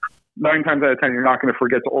stock. Like 9 times out of 10, you're not going to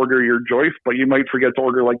forget to order your joist, but you might forget to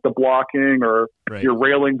order like the blocking or your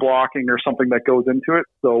railing blocking or something that goes into it.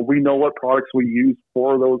 So we know what products we use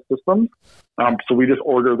for those systems. So we just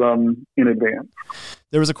order them in advance.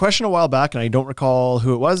 There was a question a while back, and I don't recall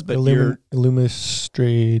who it was, but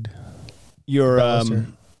Illumistrade. Your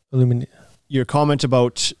comment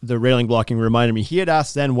about the railing blocking reminded me. He had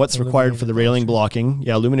asked then what's required for the railing blocking.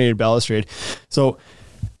 Yeah, illuminated balustrade. So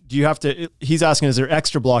do you have to, he's asking, is there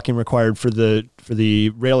extra blocking required for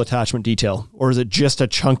the rail attachment detail, or is it just a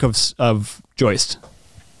chunk of joist?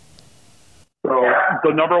 So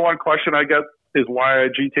the number one question I get is why I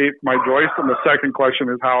G-tape my joist, and the second question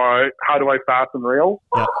is how do I fasten rails?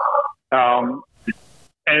 Yeah. And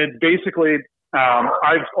it's basically,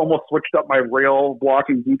 I've almost switched up my rail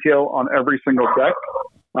blocking detail on every single deck,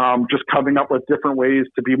 just coming up with different ways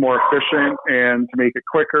to be more efficient and to make it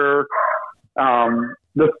quicker.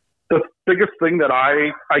 The biggest thing that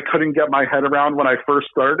I couldn't get my head around when I first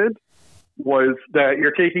started was that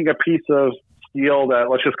you're taking a piece of steel that,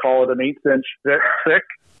 let's just call it an 1/8 inch thick,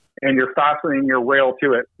 and you're fastening your rail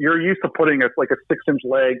to it. You're used to putting like a 6-inch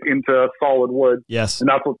leg into solid wood. Yes. And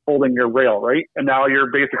that's what's holding your rail, right? And now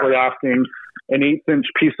you're basically asking an 1/8 inch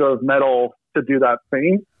piece of metal to do that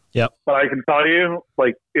same. Yep. But I can tell you,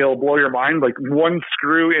 like, it'll blow your mind. Like, one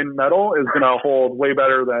screw in metal is going to hold way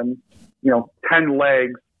better than, 10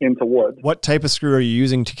 legs into wood. What type of screw are you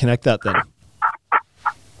using to connect that then?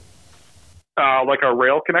 Like a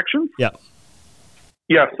rail connection? Yeah.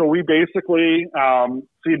 Yeah, so we basically,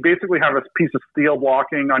 you basically have a piece of steel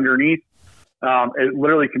blocking underneath. It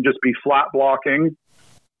literally can just be flat blocking.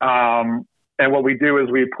 And what we do is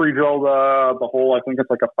we pre-drill the hole. I think it's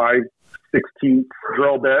like a 5/16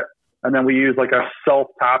 drill bit. And then we use like a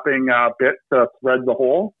self-tapping bit to thread the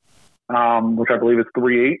hole, which I believe is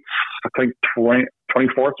 3/8, I think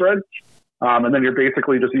 24 threads. And then you're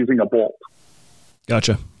basically just using a bolt.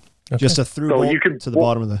 Gotcha. Okay. Just a through bolt to the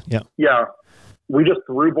bottom of the, Yeah. We just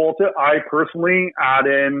through bolt it. I personally add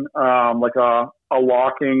in like a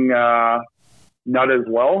locking nut as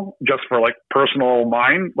well, just for like personal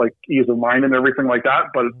mind, like ease of mind and everything like that.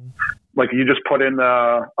 But like you just put in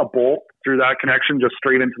a bolt through that connection, just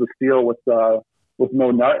straight into the steel with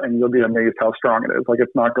no nut, and you'll be amazed how strong it is. Like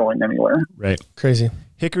it's not going anywhere. Right. Crazy.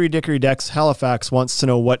 Hickory Dickory Decks Halifax wants to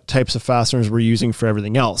know what types of fasteners we're using for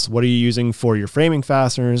everything else. What are you using for your framing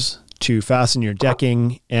fasteners, to fasten your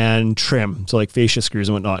decking, and trim? So like fascia screws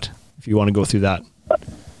and whatnot, if you want to go through that.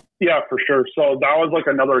 Yeah, for sure. So that was like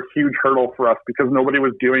another huge hurdle for us because nobody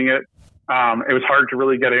was doing it. It was hard to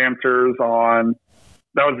really get answers on.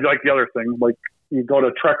 That was like the other thing. Like you go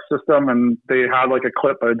to Trek System and they had like a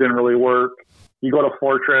clip, but it didn't really work. You go to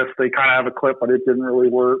Fortress, they kind of have a clip, but it didn't really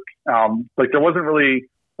work. Like there wasn't really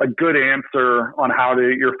a good answer on how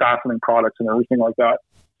to your fastening products and everything like that.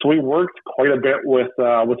 So we worked quite a bit with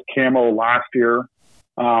Camo last year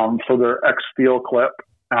for their X Steel clip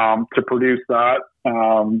to produce that.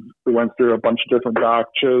 We went through a bunch of different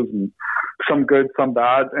batches, and some good, some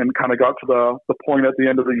bad, and kind of got to the point at the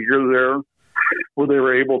end of the year there where they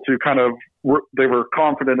were able to they were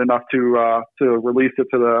confident enough to release it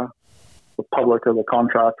to the public or the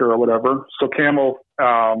contractor or whatever. So Camo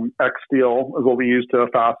X Steel is what we use to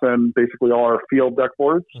fasten basically all our field deck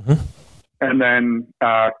boards. Mm-hmm. And then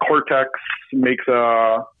Cortex makes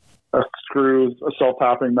a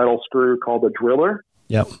self-tapping metal screw called a driller.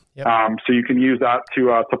 Yep. So you can use that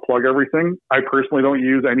to plug everything. I personally don't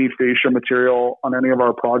use any fascia material on any of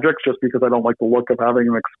our projects just because I don't like the look of having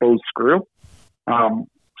an exposed screw.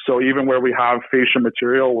 So even where we have fascia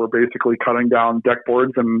material, we're basically cutting down deck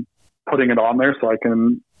boards and putting it on there so I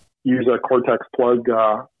can use a Cortex plug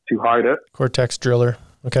to hide it. Cortex driller.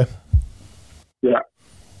 Okay. Yeah.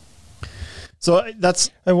 So that's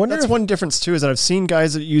one difference too, is that I've seen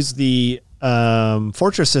guys that use the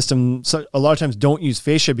Fortress system. So a lot of times don't use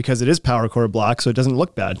fascia because it is power core black, so it doesn't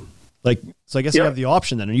look bad. So I guess you have the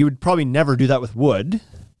option then, and you would probably never do that with wood,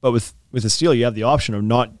 but with the steel, you have the option of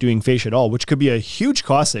not doing fascia at all, which could be a huge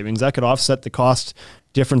cost savings. That could offset the cost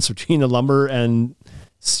difference between the lumber and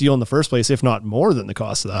steel in the first place, if not more than the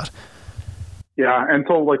cost of that. Yeah, and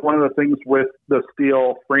so like one of the things with the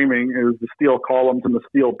steel framing is the steel columns and the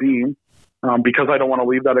steel beam. Because I don't want to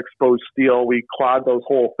leave that exposed steel, we clad those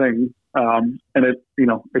whole things, and it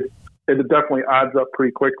definitely adds up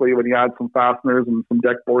pretty quickly when you add some fasteners and some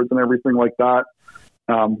deck boards and everything like that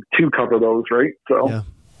to cover those, right? So, yeah.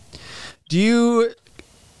 Do you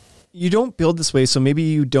you don't build this way, so maybe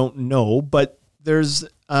you don't know, but there's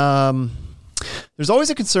always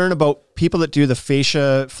a concern about people that do the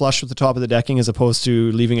fascia flush with the top of the decking as opposed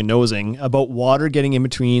to leaving a nosing, about water getting in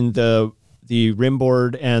between the rim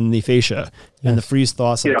board and the fascia and the freeze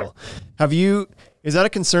thaw cycle. Yeah. Is that a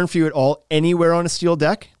concern for you at all anywhere on a steel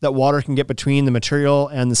deck, that water can get between the material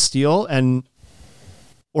and the steel?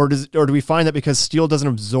 Or do we find that because steel doesn't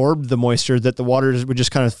absorb the moisture, that the water would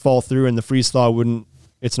just kind of fall through and the freeze thaw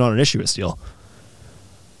it's not an issue with steel?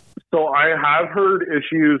 So I have heard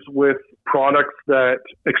issues with products that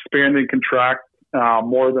expand and contract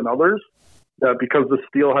more than others, because the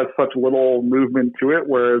steel has such little movement to it.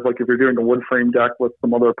 Whereas like if you're doing a wood frame deck with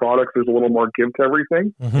some other products, there's a little more give to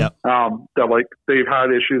everything. Mm-hmm. Yep. That like they've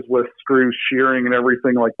had issues with screws shearing and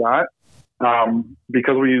everything like that.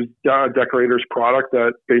 Because we use Decorator's product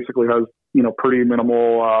that basically has, pretty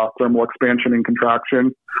minimal thermal expansion and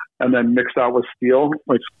contraction, and then mixed out with steel,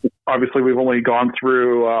 which obviously we've only gone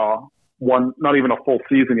through not even a full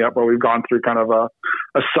season yet, but we've gone through kind of a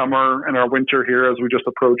summer and our winter here as we just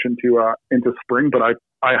approach into spring. But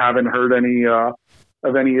I haven't heard any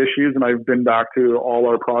of any issues, and I've been back to all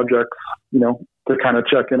our projects, to kind of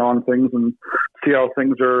check in on things and see how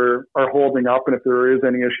things are holding up. And if there is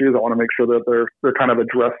any issues, I want to make sure that they're kind of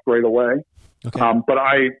addressed right away. Okay. But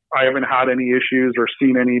I haven't had any issues or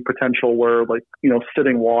seen any potential where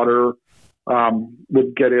sitting water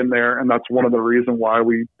would get in there. And that's one of the reasons why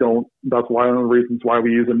we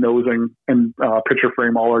use a nosing and picture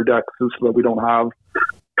frame all our decks, is so that we don't have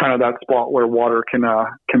kind of that spot where water can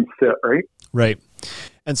sit, right? Right.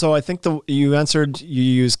 And so I think you answered, you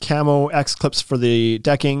use Camo X clips for the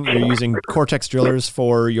decking. You're using Cortex drillers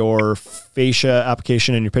for your fascia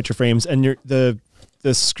application and your picture frames. And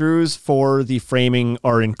the screws for the framing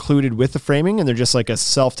are included with the framing, and they're just like a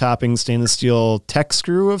self-tapping stainless steel tech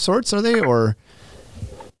screw of sorts, are they? Or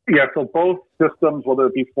yeah, so both systems, whether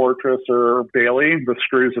it be Fortress or Bailey, the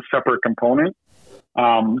screw is a separate component.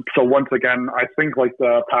 So once again, I think like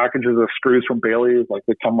the packages of screws from Bailey is like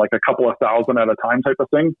they come like a couple of thousand at a time type of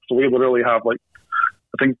thing. So we literally have like,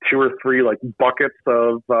 I think 2 or 3 like buckets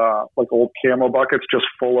of like old Camo buckets just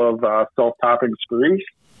full of self-tapping screws.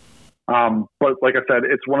 But like I said,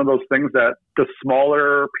 it's one of those things that the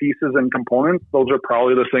smaller pieces and components, those are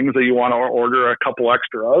probably the things that you want to order a couple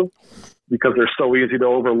extra of, because they're so easy to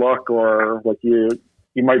overlook, or like you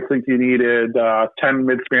might think you needed 10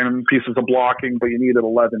 mid-span pieces of blocking, but you needed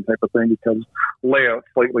 11 type of thing because layout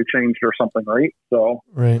slightly changed or something, right? So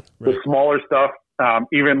the smaller stuff,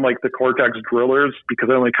 even like the Cortex drillers, because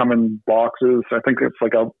they only come in boxes, I think it's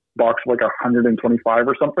like a box of like 125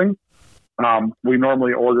 or something. We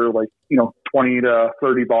normally order like, 20 to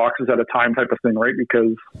 30 boxes at a time type of thing, right?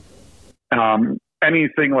 Because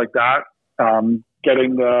anything like that,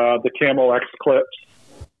 getting the Camo X clips,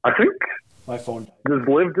 I think... My phone died. Does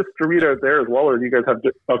Liv distribute out there as well, or do you guys have?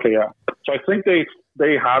 Okay, yeah. So I think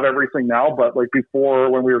they have everything now, but like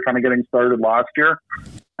before, when we were kind of getting started last year,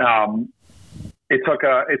 it took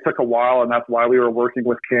a while, and that's why we were working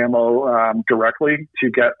with Camo directly to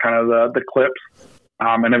get kind of the clips.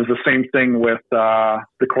 And it was the same thing with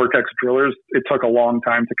the Cortex drillers. It took a long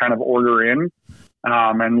time to kind of order in.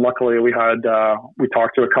 And luckily we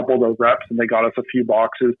talked to a couple of those reps, and they got us a few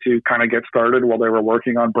boxes to kind of get started while they were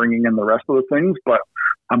working on bringing in the rest of the things. But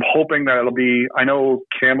I'm hoping that I know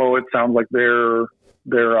Camo, it sounds like their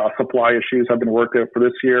supply issues have been worked out for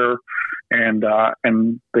this year, and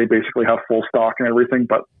they basically have full stock and everything.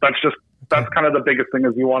 But that's kind of the biggest thing,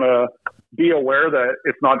 is you want to be aware that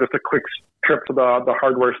it's not just a quick trip to the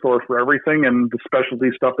hardware store for everything, and the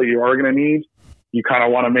specialty stuff that you are going to need. You kind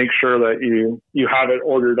of want to make sure that you have it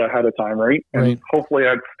ordered ahead of time, right? And hopefully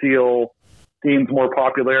as steel gains more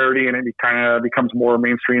popularity and it kind of becomes more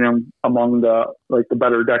mainstream among the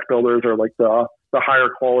better deck builders, or like the higher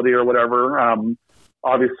quality or whatever.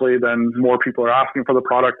 Obviously then more people are asking for the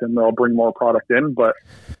product, and they'll bring more product in. But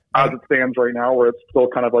as it stands right now, where it's still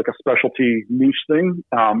kind of like a specialty niche thing,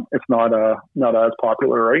 it's not as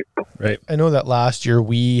popular, right? Right. I know that last year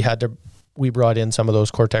we brought in some of those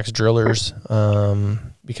Cortex drillers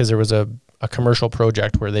because there was a commercial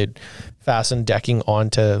project where they'd fasten decking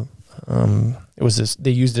onto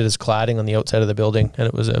they used it as cladding on the outside of the building, and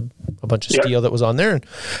it was a bunch of steel that was on there. And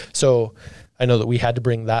so I know that we had to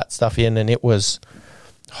bring that stuff in, and it was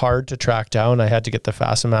hard to track down. I had to get the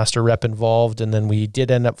Fasten Master rep involved, and then we did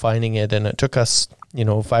end up finding it, and it took us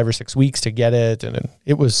 5 or 6 weeks to get it, and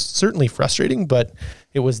it was certainly frustrating. But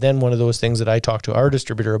it was then one of those things that I talked to our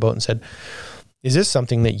distributor about and said, is this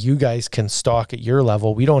something that you guys can stock at your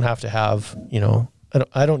level? We don't have to have,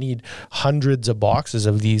 I don't need hundreds of boxes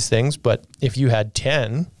of these things, but if you had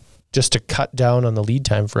 10, just to cut down on the lead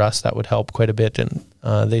time for us, that would help quite a bit. And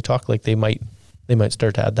they talk like they might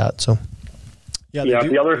start to add that. So yeah,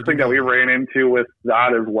 the other thing that we ran into with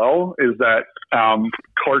that as well is that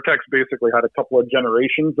Cortex basically had a couple of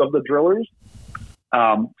generations of the drillers.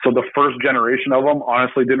 So the first generation of them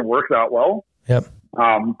honestly didn't work that well. Yep.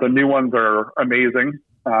 The new ones are amazing.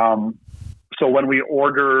 So when we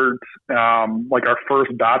ordered like our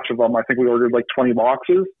first batch of them, I think we ordered like 20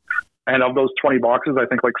 boxes. And of those 20 boxes, I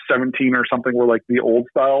think like 17 or something were like the old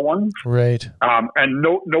style ones. Right. And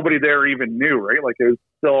nobody there even knew, right? Like it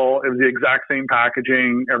was the exact same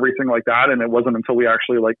packaging, everything like that. And it wasn't until we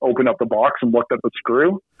actually like opened up the box and looked at the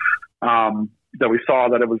screw that we saw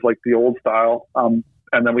that it was like the old style. And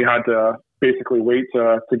then we had to basically wait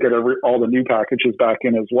to get all the new packages back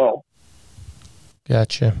in as well.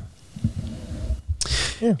 Gotcha.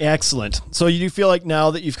 Yeah. Excellent. So you feel like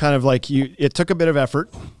now that you've kind of like it took a bit of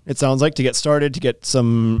effort, it sounds like, to get started, to get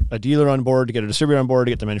a dealer on board, to get a distributor on board,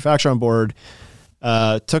 to get the manufacturer on board.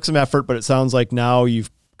 Took some effort, but it sounds like now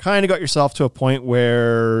you've kind of got yourself to a point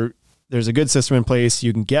where there's a good system in place.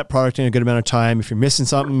 You can get product in a good amount of time. If you're missing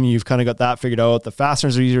something, you've kind of got that figured out. The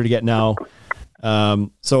fasteners are easier to get now.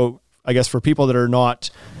 So I guess for people that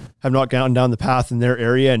have not gone down the path in their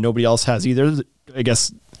area and nobody else has either, I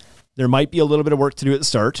guess there might be a little bit of work to do at the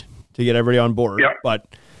start to get everybody on board. Yeah.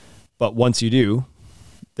 But once you do,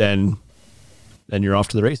 then you're off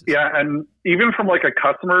to the races. Yeah. And even from like a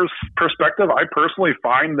customer's perspective, I personally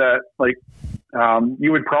find that like,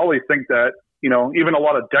 you would probably think that, even a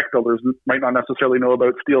lot of deck builders might not necessarily know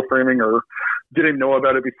about steel framing or didn't know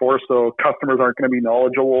about it before. So customers aren't going to be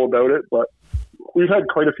knowledgeable about it, but we've had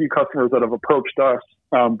quite a few customers that have approached us,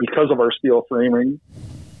 because of our steel framing.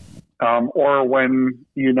 Or when,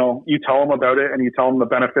 you tell them about it and you tell them the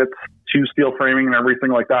benefits to steel framing and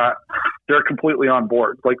everything like that, they're completely on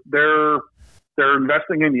board. Like they're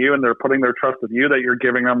investing in you and they're putting their trust in you that you're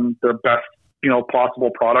giving them their best,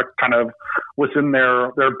 possible product kind of within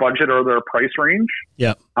their budget or their price range.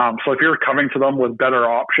 Yeah. So if you're coming to them with better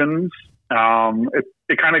options,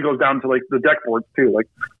 it kind of goes down to like the deck boards too. Like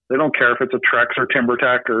they don't care if it's a Trex or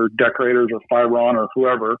TimberTech or Decorators or Fibron or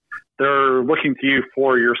whoever. They're looking to you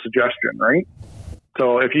for your suggestion, right?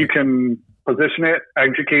 So if you can position it,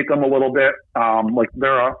 educate them a little bit, like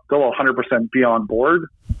they'll 100% be on board.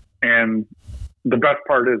 And the best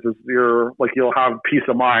part is you'll have peace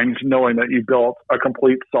of mind knowing that you built a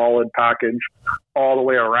complete solid package all the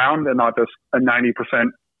way around and not just a 90%,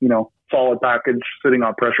 solid package sitting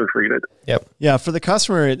on pressure treated. Yep. Yeah. For the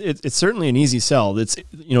customer, it's certainly an easy sell. It's,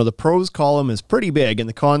 the pros column is pretty big and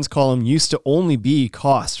the cons column used to only be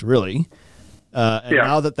cost, really. And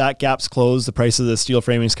now that gap's closed, the price of the steel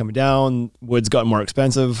framing is coming down, wood's gotten more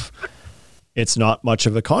expensive. It's not much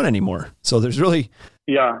of a con anymore. So there's really,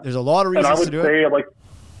 there's a lot of reasons to do it. And I would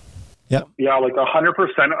say like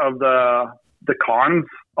 100% of the cons,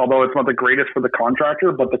 although it's not the greatest for the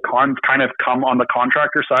contractor, but the cons kind of come on the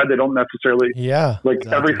contractor side. They don't necessarily,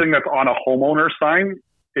 everything that's on a homeowner's sign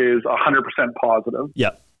is 100% positive. Yeah.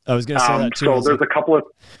 I was going to say that too. So there's a couple of,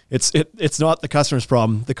 it's not the customer's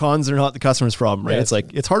problem. The cons are not the customer's problem, right? It's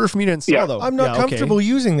like, it's harder for me to install though. I'm not comfortable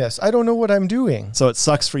using this. I don't know what I'm doing. So it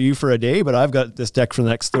sucks for you for a day, but I've got this deck for the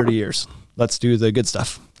next 30 years. Let's do the good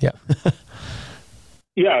stuff. Yeah.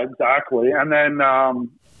 Yeah, exactly. And then,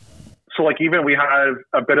 so like even we had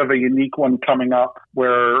a bit of a unique one coming up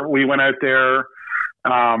where we went out there.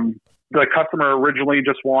 The customer originally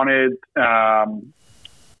just wanted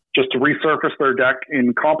just to resurface their deck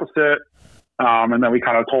in composite. And then we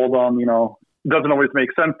kind of told them, it doesn't always make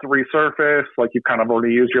sense to resurface. Like you've kind of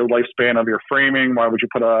already used your lifespan of your framing. Why would you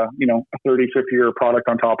put a 30, 50-year product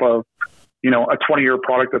on top of, a 20-year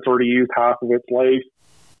product that's already used half of its life?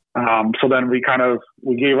 So then we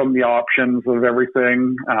gave them the options of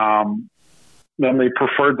everything. Then they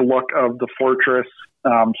preferred the look of the Fortress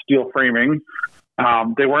steel framing.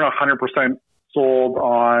 They weren't 100% sold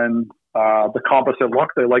on the composite look.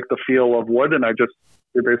 They like the feel of wood, and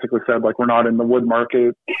they basically said like we're not in the wood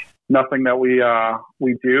market. Nothing that we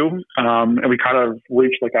do, and we kind of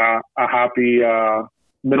reached like a happy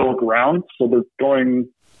middle ground. So they're going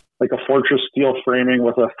like a Fortress steel framing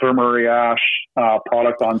with a Thermaray ash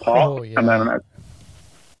product on top, and then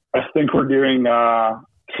I think we're doing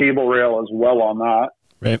cable rail as well on that.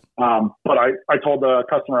 Right. But I told the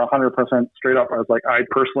customer 100% straight up. I was like, I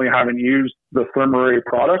personally haven't used the Thermaray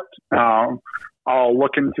product. I'll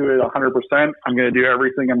look into it 100%. I'm going to do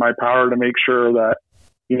everything in my power to make sure that,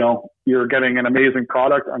 you're getting an amazing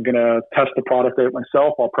product. I'm going to test the product out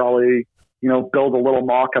myself. I'll probably, build a little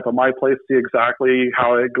mock-up at my place, see exactly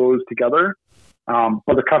how it goes together.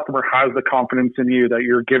 But the customer has the confidence in you that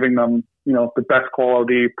you're giving them, the best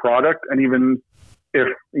quality product. And even if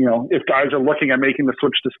guys are looking at making the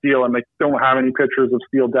switch to steel and they don't have any pictures of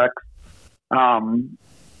steel decks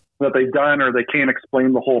that they've done, or they can't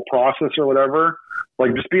explain the whole process or whatever,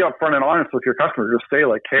 like, just be upfront and honest with your customer. Just say,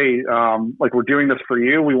 like, hey, we're doing this for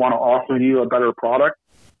you. We want to offer you a better product.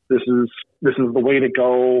 This is the way to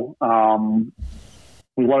go.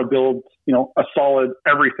 We want to build, a solid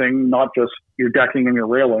everything, not just your decking and your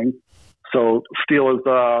railing. So steel is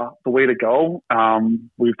the way to go.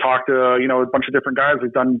 We've talked to, a bunch of different guys.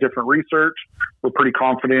 We've done different research. We're pretty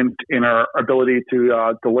confident in our ability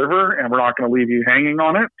to deliver, and we're not going to leave you hanging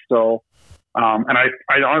on it. So, and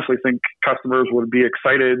I honestly think customers would be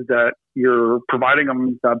excited that you're providing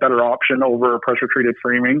them that better option over pressure treated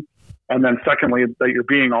framing. And then secondly, that you're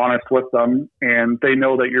being honest with them, and they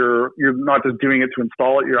know that you're not just doing it to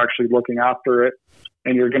install it, you're actually looking after it,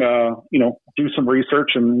 and you're going to, do some research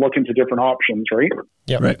and look into different options, right?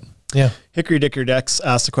 Yeah. Right. Yeah. Hickory Dickory Decks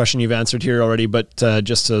asked a question you've answered here already, but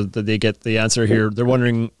just so that they get the answer here, they're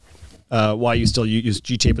wondering why you still use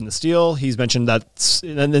G-tape in the steel. He's mentioned that,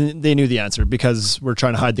 and then they knew the answer, because we're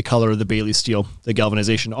trying to hide the color of the Bailey steel, the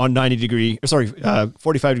galvanization on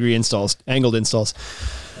 45 degree installs, angled installs.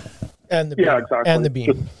 And the beam. Yeah, exactly. And the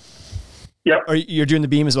beam. Yeah. You're doing the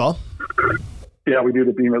beam as well? Yeah, we do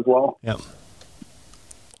the beam as well. Yeah.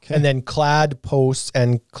 Okay. And then clad posts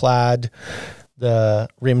and clad the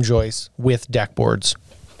rim joists with deck boards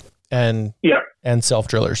and self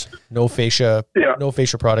drillers. No fascia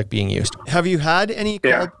product being used. Have you had any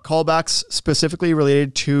callbacks specifically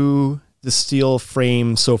related to the steel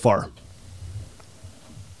frame so far?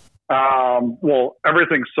 Well,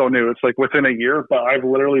 everything's so new. It's like within a year, but I've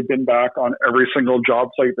literally been back on every single job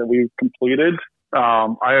site that we've completed.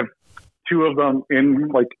 I have 2 of them in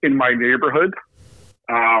my neighborhood,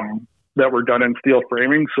 that were done in steel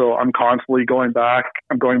framing. So I'm constantly going back.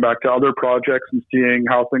 I'm going back to other projects and seeing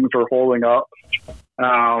how things are holding up.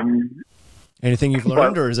 Anything you've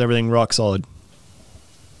learned, or is everything rock solid?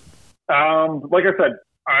 Like I said,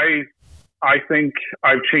 I think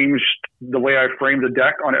I've changed the way I frame the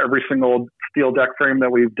deck on every single steel deck frame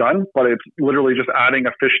that we've done, but it's literally just adding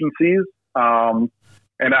efficiencies, and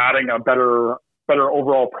adding a better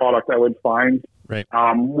overall product, I would find. Right.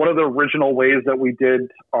 One of the original ways that we did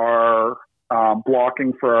our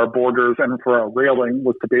blocking for our borders and for our railing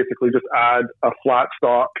was to basically just add a flat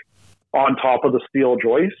stock on top of the steel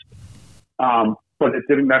joist. But it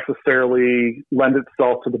didn't necessarily lend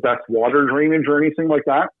itself to the best water drainage or anything like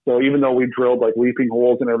that. So even though we drilled like leaping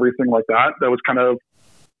holes and everything like that, that was kind of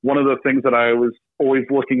one of the things that I was always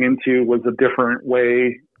looking into, was a different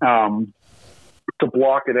way to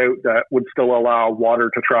block it out that would still allow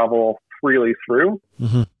water to travel freely through.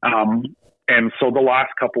 Mm-hmm. And so the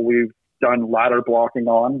last couple we've done ladder blocking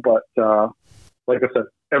on, but like I said,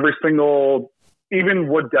 every single, even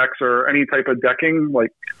wood decks or any type of decking,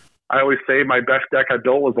 like I always say, my best deck I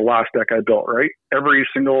built was the last deck I built, right? Every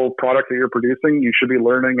single product that you're producing, you should be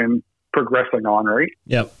learning and progressing on, right?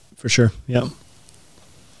 Yeah, for sure. Yeah.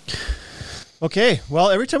 Okay. Well,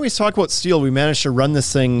 every time we talk about steel, we manage to run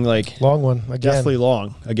this thing like long one again. Deathly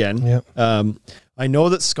long again. Yeah. I know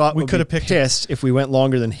that Scott would be pissed if we went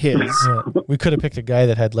longer than his. Yeah. We could have picked a guy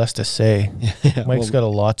that had less to say. Yeah, Mike's got a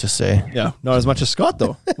lot to say. Yeah, not as much as Scott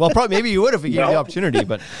though. Well, probably maybe you would if we gave you the opportunity.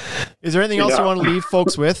 But is there anything else you want to leave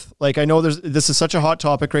folks with? Like, I know this is such a hot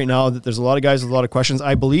topic right now that there's a lot of guys with a lot of questions.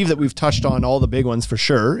 I believe that we've touched on all the big ones for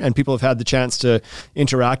sure, and people have had the chance to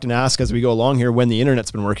interact and ask as we go along here when the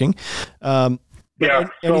internet's been working. Anything else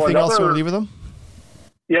you want to leave with them?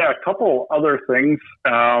 Yeah, a couple other things.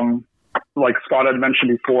 Like Scott had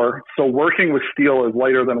mentioned before, so working with steel is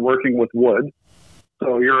lighter than working with wood.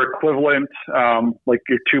 So your equivalent, like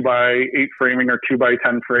your 2x8 framing or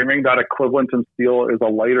 2x10 framing, that equivalent in steel is a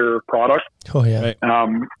lighter product. Oh yeah. Right.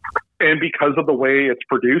 And because of the way it's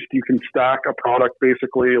produced, you can stack a product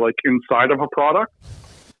basically like inside of a product.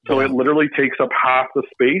 So it literally takes up half the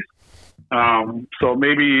space. So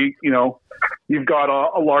maybe, you've got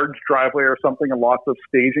a large driveway or something and lots of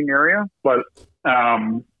staging area, but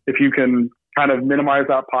if you can kind of minimize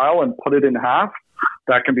that pile and put it in half,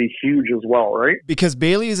 that can be huge as well, right? Because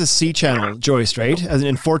Bailey is a C-channel joist, right?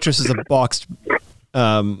 And Fortress is a boxed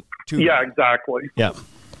tube. Yeah, exactly. Yeah.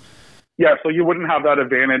 Yeah, so you wouldn't have that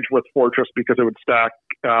advantage with Fortress because it would stack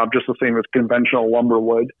just the same as conventional lumber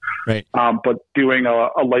would. Right. But doing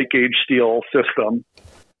a light gauge steel system,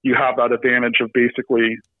 you have that advantage of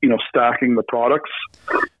basically, stacking the products.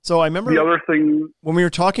 So I remember the other thing when we were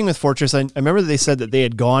talking with Fortress, I remember that they said that they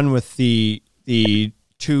had gone with the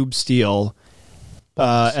tube steel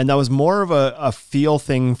And that was more of a feel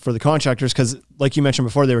thing for the contractors because, like you mentioned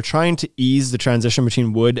before, they were trying to ease the transition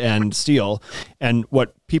between wood and steel. And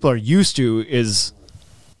what people are used to is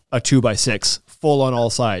a 2x6 full on all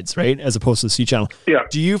sides, right? As opposed to the C-channel. Yeah.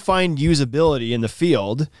 Do you find usability in the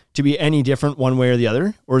field to be any different one way or the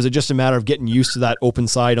other? Or is it just a matter of getting used to that open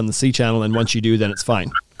side on the C-channel, and once you do, then it's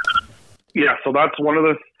fine? Yeah, so that's one of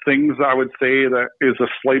the things I would say that is a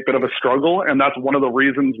slight bit of a struggle, and that's one of the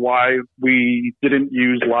reasons why we didn't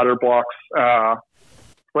use ladder blocks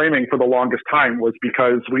framing for the longest time, was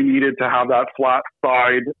because we needed to have that flat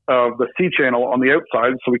side of the C-channel on the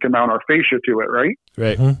outside so we can mount our fascia to it, right?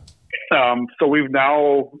 Right. So we've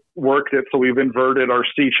now worked it, so we've inverted our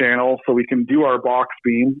C-channel so we can do our box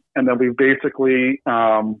beam, and then we've basically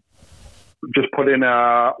just put in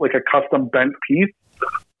a custom bent piece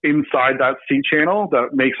inside that C-channel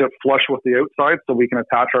that makes it flush with the outside so we can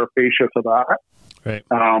attach our fascia to that. Right.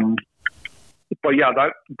 But yeah,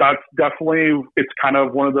 that's definitely, it's kind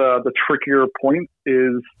of one of the trickier points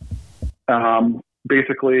is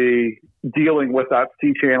basically dealing with that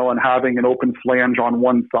C-channel and having an open flange on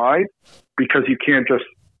one side, because you can't just,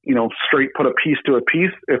 straight put a piece to a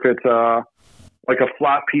piece. If it's like a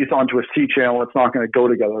flat piece onto a C-channel, it's not going to go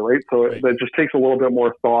together, right? So it just takes a little bit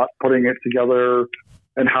more thought putting it together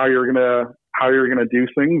and how you're gonna do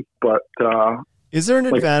things. But is there an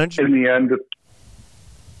advantage in the end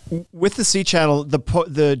with the C-channel?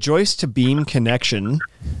 The joist to beam connection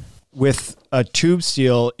with a tube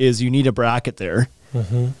steel is you need a bracket there.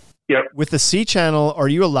 Mm-hmm. Yep. With the C-channel, are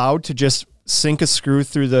you allowed to just sink a screw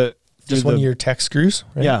through the just one of your tech screws?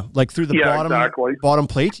 Right? Yeah, like through the bottom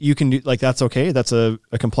plate. You can do that's okay. That's a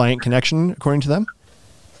compliant connection according to them.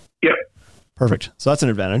 Yep. Perfect. So that's an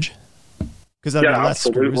advantage. Because that'd be less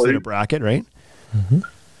screws than a bracket, right? Mm-hmm.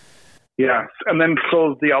 Yes. And then,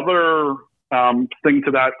 so the other thing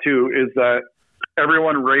to that too is that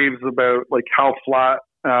everyone raves about like how flat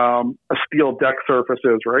a steel deck surface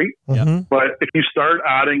is, right? Mm-hmm. But if you start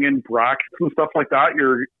adding in brackets and stuff like that,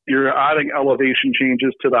 you're adding elevation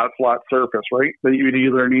changes to that flat surface, right? That you'd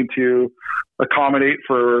either need to accommodate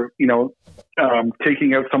for,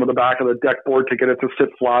 taking out some of the back of the deck board to get it to sit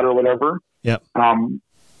flat or whatever. Yeah.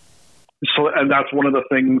 And that's one of the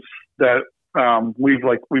things that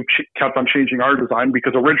we've kept on changing our design,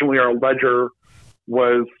 because originally our ledger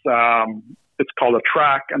was it's called a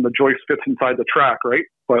track, and the joist fits inside the track, right?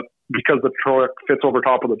 But because the track fits over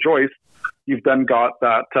top of the joist, you've then got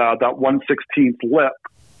that 1/16 lip,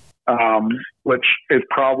 which is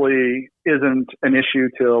probably isn't an issue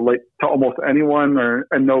to almost anyone,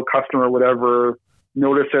 and no customer would ever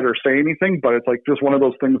notice it or say anything, but it's like just one of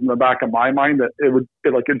those things in the back of my mind that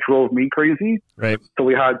it drove me crazy. Right. So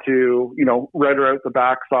we had to, render out the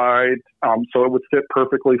backside so it would sit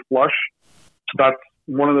perfectly flush. So that's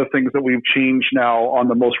one of the things that we've changed now on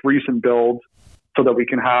the most recent build, so that we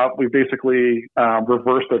basically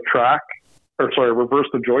reverse the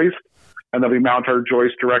joist, and then we mount our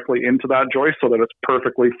joist directly into that joist so that it's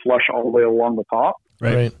perfectly flush all the way along the top.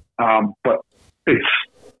 Right. But it's,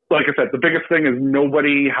 like I said, the biggest thing is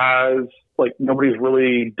nobody's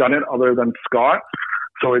really done it other than Scott.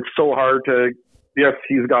 So it's so hard to, yes,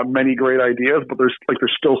 he's got many great ideas, but there's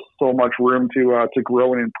still so much room to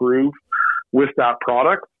grow and improve with that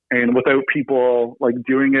product. And without people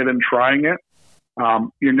doing it and trying it,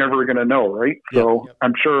 you're never going to know, right? So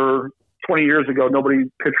I'm sure 20 years ago, nobody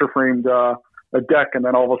picture framed a deck, and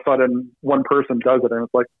then all of a sudden one person does it, and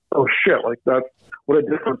it's like, oh shit, that's what a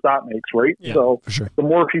difference that makes, right? Yeah, so for sure. The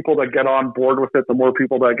more people that get on board with it, the more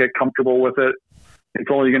people that get comfortable with it, it's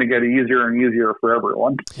only going to get easier and easier for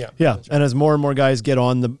everyone. Yeah. And as more and more guys get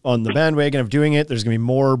on the bandwagon of doing it, there's going to be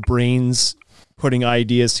more brains putting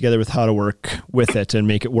ideas together with how to work with it and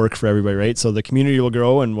make it work for everybody, right? So the community will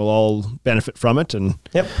grow and we'll all benefit from it. And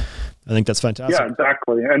I think that's fantastic. Yeah,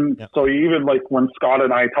 exactly. And so even when Scott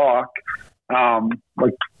and I talk,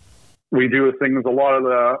 we do things a lot of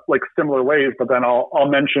the similar ways, but then I'll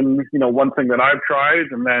mention, one thing that I've tried,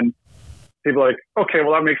 and then he'd be like, okay,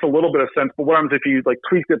 well that makes a little bit of sense, but what happens if you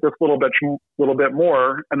tweaked it this little bit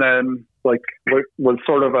more, and then what was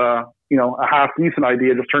sort of a half decent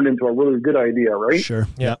idea just turned into a really good idea, right? Sure.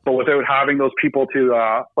 Yeah. But without having those people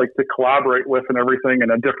to collaborate with and everything,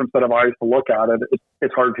 and a different set of eyes to look at it,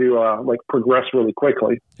 it's hard to progress really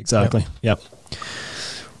quickly. Exactly. Yep.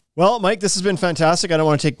 Well, Mike, this has been fantastic. I don't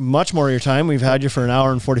want to take much more of your time. We've had you for an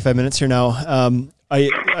hour and 45 minutes here now.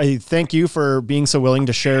 I thank you for being so willing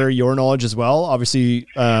to share your knowledge as well. Obviously,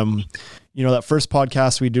 that first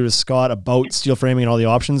podcast we did with Scott about steel framing and all the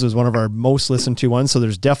options was one of our most listened to ones. So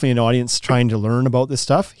there's definitely an audience trying to learn about this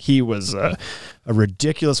stuff. He was a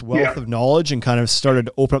ridiculous wealth of knowledge and kind of started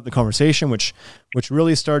to open up the conversation, which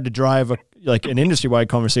really started to drive an industry-wide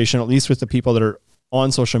conversation, at least with the people that are on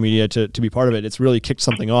social media to be part of it. It's really kicked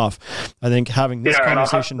something off. I think having this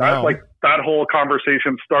conversation now, like that whole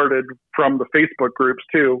conversation started from the Facebook groups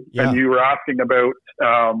too. Yeah. And you were asking about,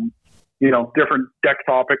 different deck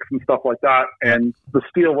topics and stuff like that. And the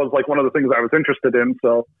steel was like one of the things I was interested in.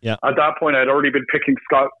 So at that point I'd already been picking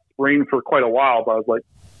Scott's brain for quite a while, but I was like,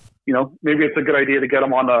 maybe it's a good idea to get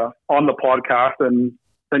him on the podcast, and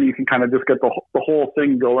then you can kind of just get the whole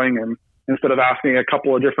thing going. And instead of asking a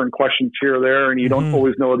couple of different questions here or there, and you don't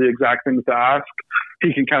always know the exact things to ask,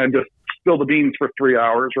 he can kind of just spill the beans for 3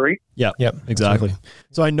 hours, right? Yeah, exactly.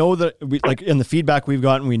 So I know that in the feedback we've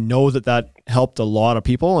gotten, we know that helped a lot of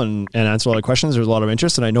people and answer a lot of questions. There's a lot of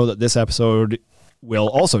interest, and I know that this episode will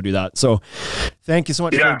also do that. So thank you so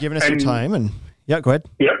much for giving us your time. And go ahead.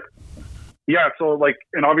 Yep. Yeah. So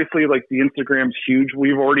and obviously the Instagram's huge.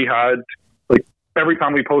 We've already had every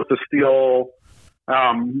time we post a steel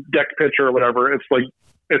deck picture or whatever, it's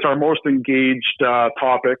our most engaged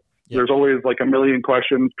topic. There's always a million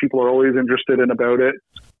questions. People are always interested in about it.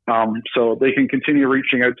 So they can continue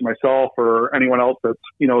reaching out to myself or anyone else that's,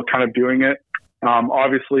 kind of doing it.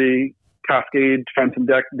 Obviously Cascade Fence and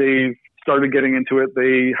Deck, they've started getting into it.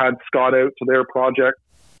 They had Scott out to their project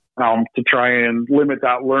to try and limit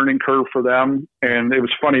that learning curve for them. And it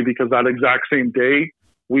was funny because that exact same day,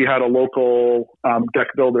 we had a local deck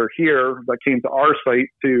builder here that came to our site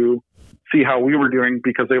to see how we were doing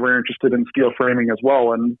because they were interested in steel framing as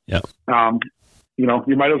well. And,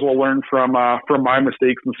 you might as well learn from my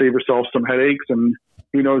mistakes and save yourself some headaches. And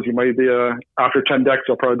who knows, you might be after 10 decks,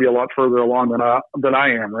 you'll probably be a lot further along than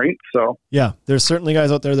I am. Right. So there's certainly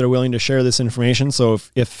guys out there that are willing to share this information. So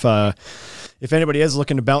if anybody is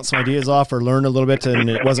looking to bounce some ideas off or learn a little bit and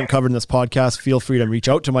it wasn't covered in this podcast, feel free to reach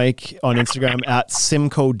out to Mike on Instagram at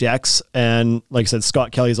Simcoe Decks. And like I said,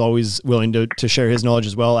 Scott Kelly is always willing to share his knowledge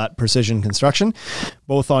as well at Precision Construction,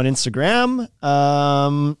 both on Instagram.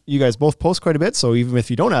 You guys both post quite a bit. So even if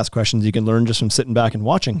you don't ask questions, you can learn just from sitting back and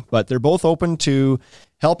watching. But they're both open to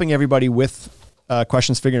helping everybody with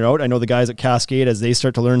questions figuring out. I know the guys at Cascade, as they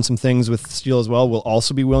start to learn some things with steel as well, will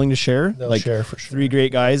also be willing to share. They'll share for sure. 3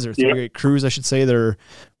 great guys or 3 great crews, I should say. They're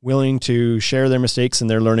willing to share their mistakes and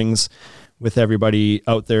their learnings with everybody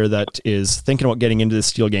out there that is thinking about getting into the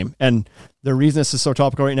steel game. And the reason this is so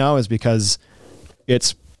topical right now is because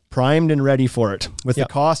it's primed and ready for it. With the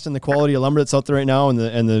cost and the quality of lumber that's out there right now and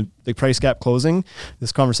the price gap closing,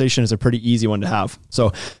 this conversation is a pretty easy one to have. So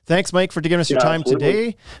thanks, Mike, for giving us your time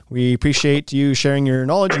today. We appreciate you sharing your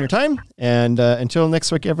knowledge and your time. And until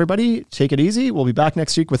next week, everybody, take it easy. We'll be back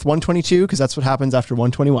next week with 122 because that's what happens after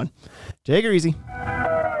 121. Take it easy.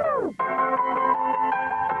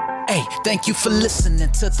 Hey, thank you for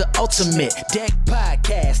listening to the Ultimate Deck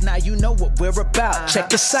Podcast. Now you know what we're about. Check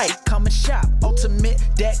the site, come and shop.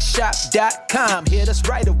 UltimateDeckShop.com. Hit us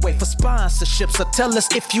right away for sponsorships or tell us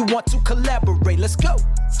if you want to collaborate. Let's go.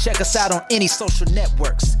 Check us out on any social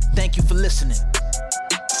networks. Thank you for listening.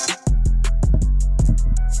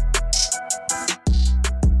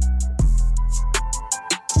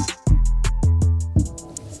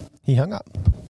 He hung up.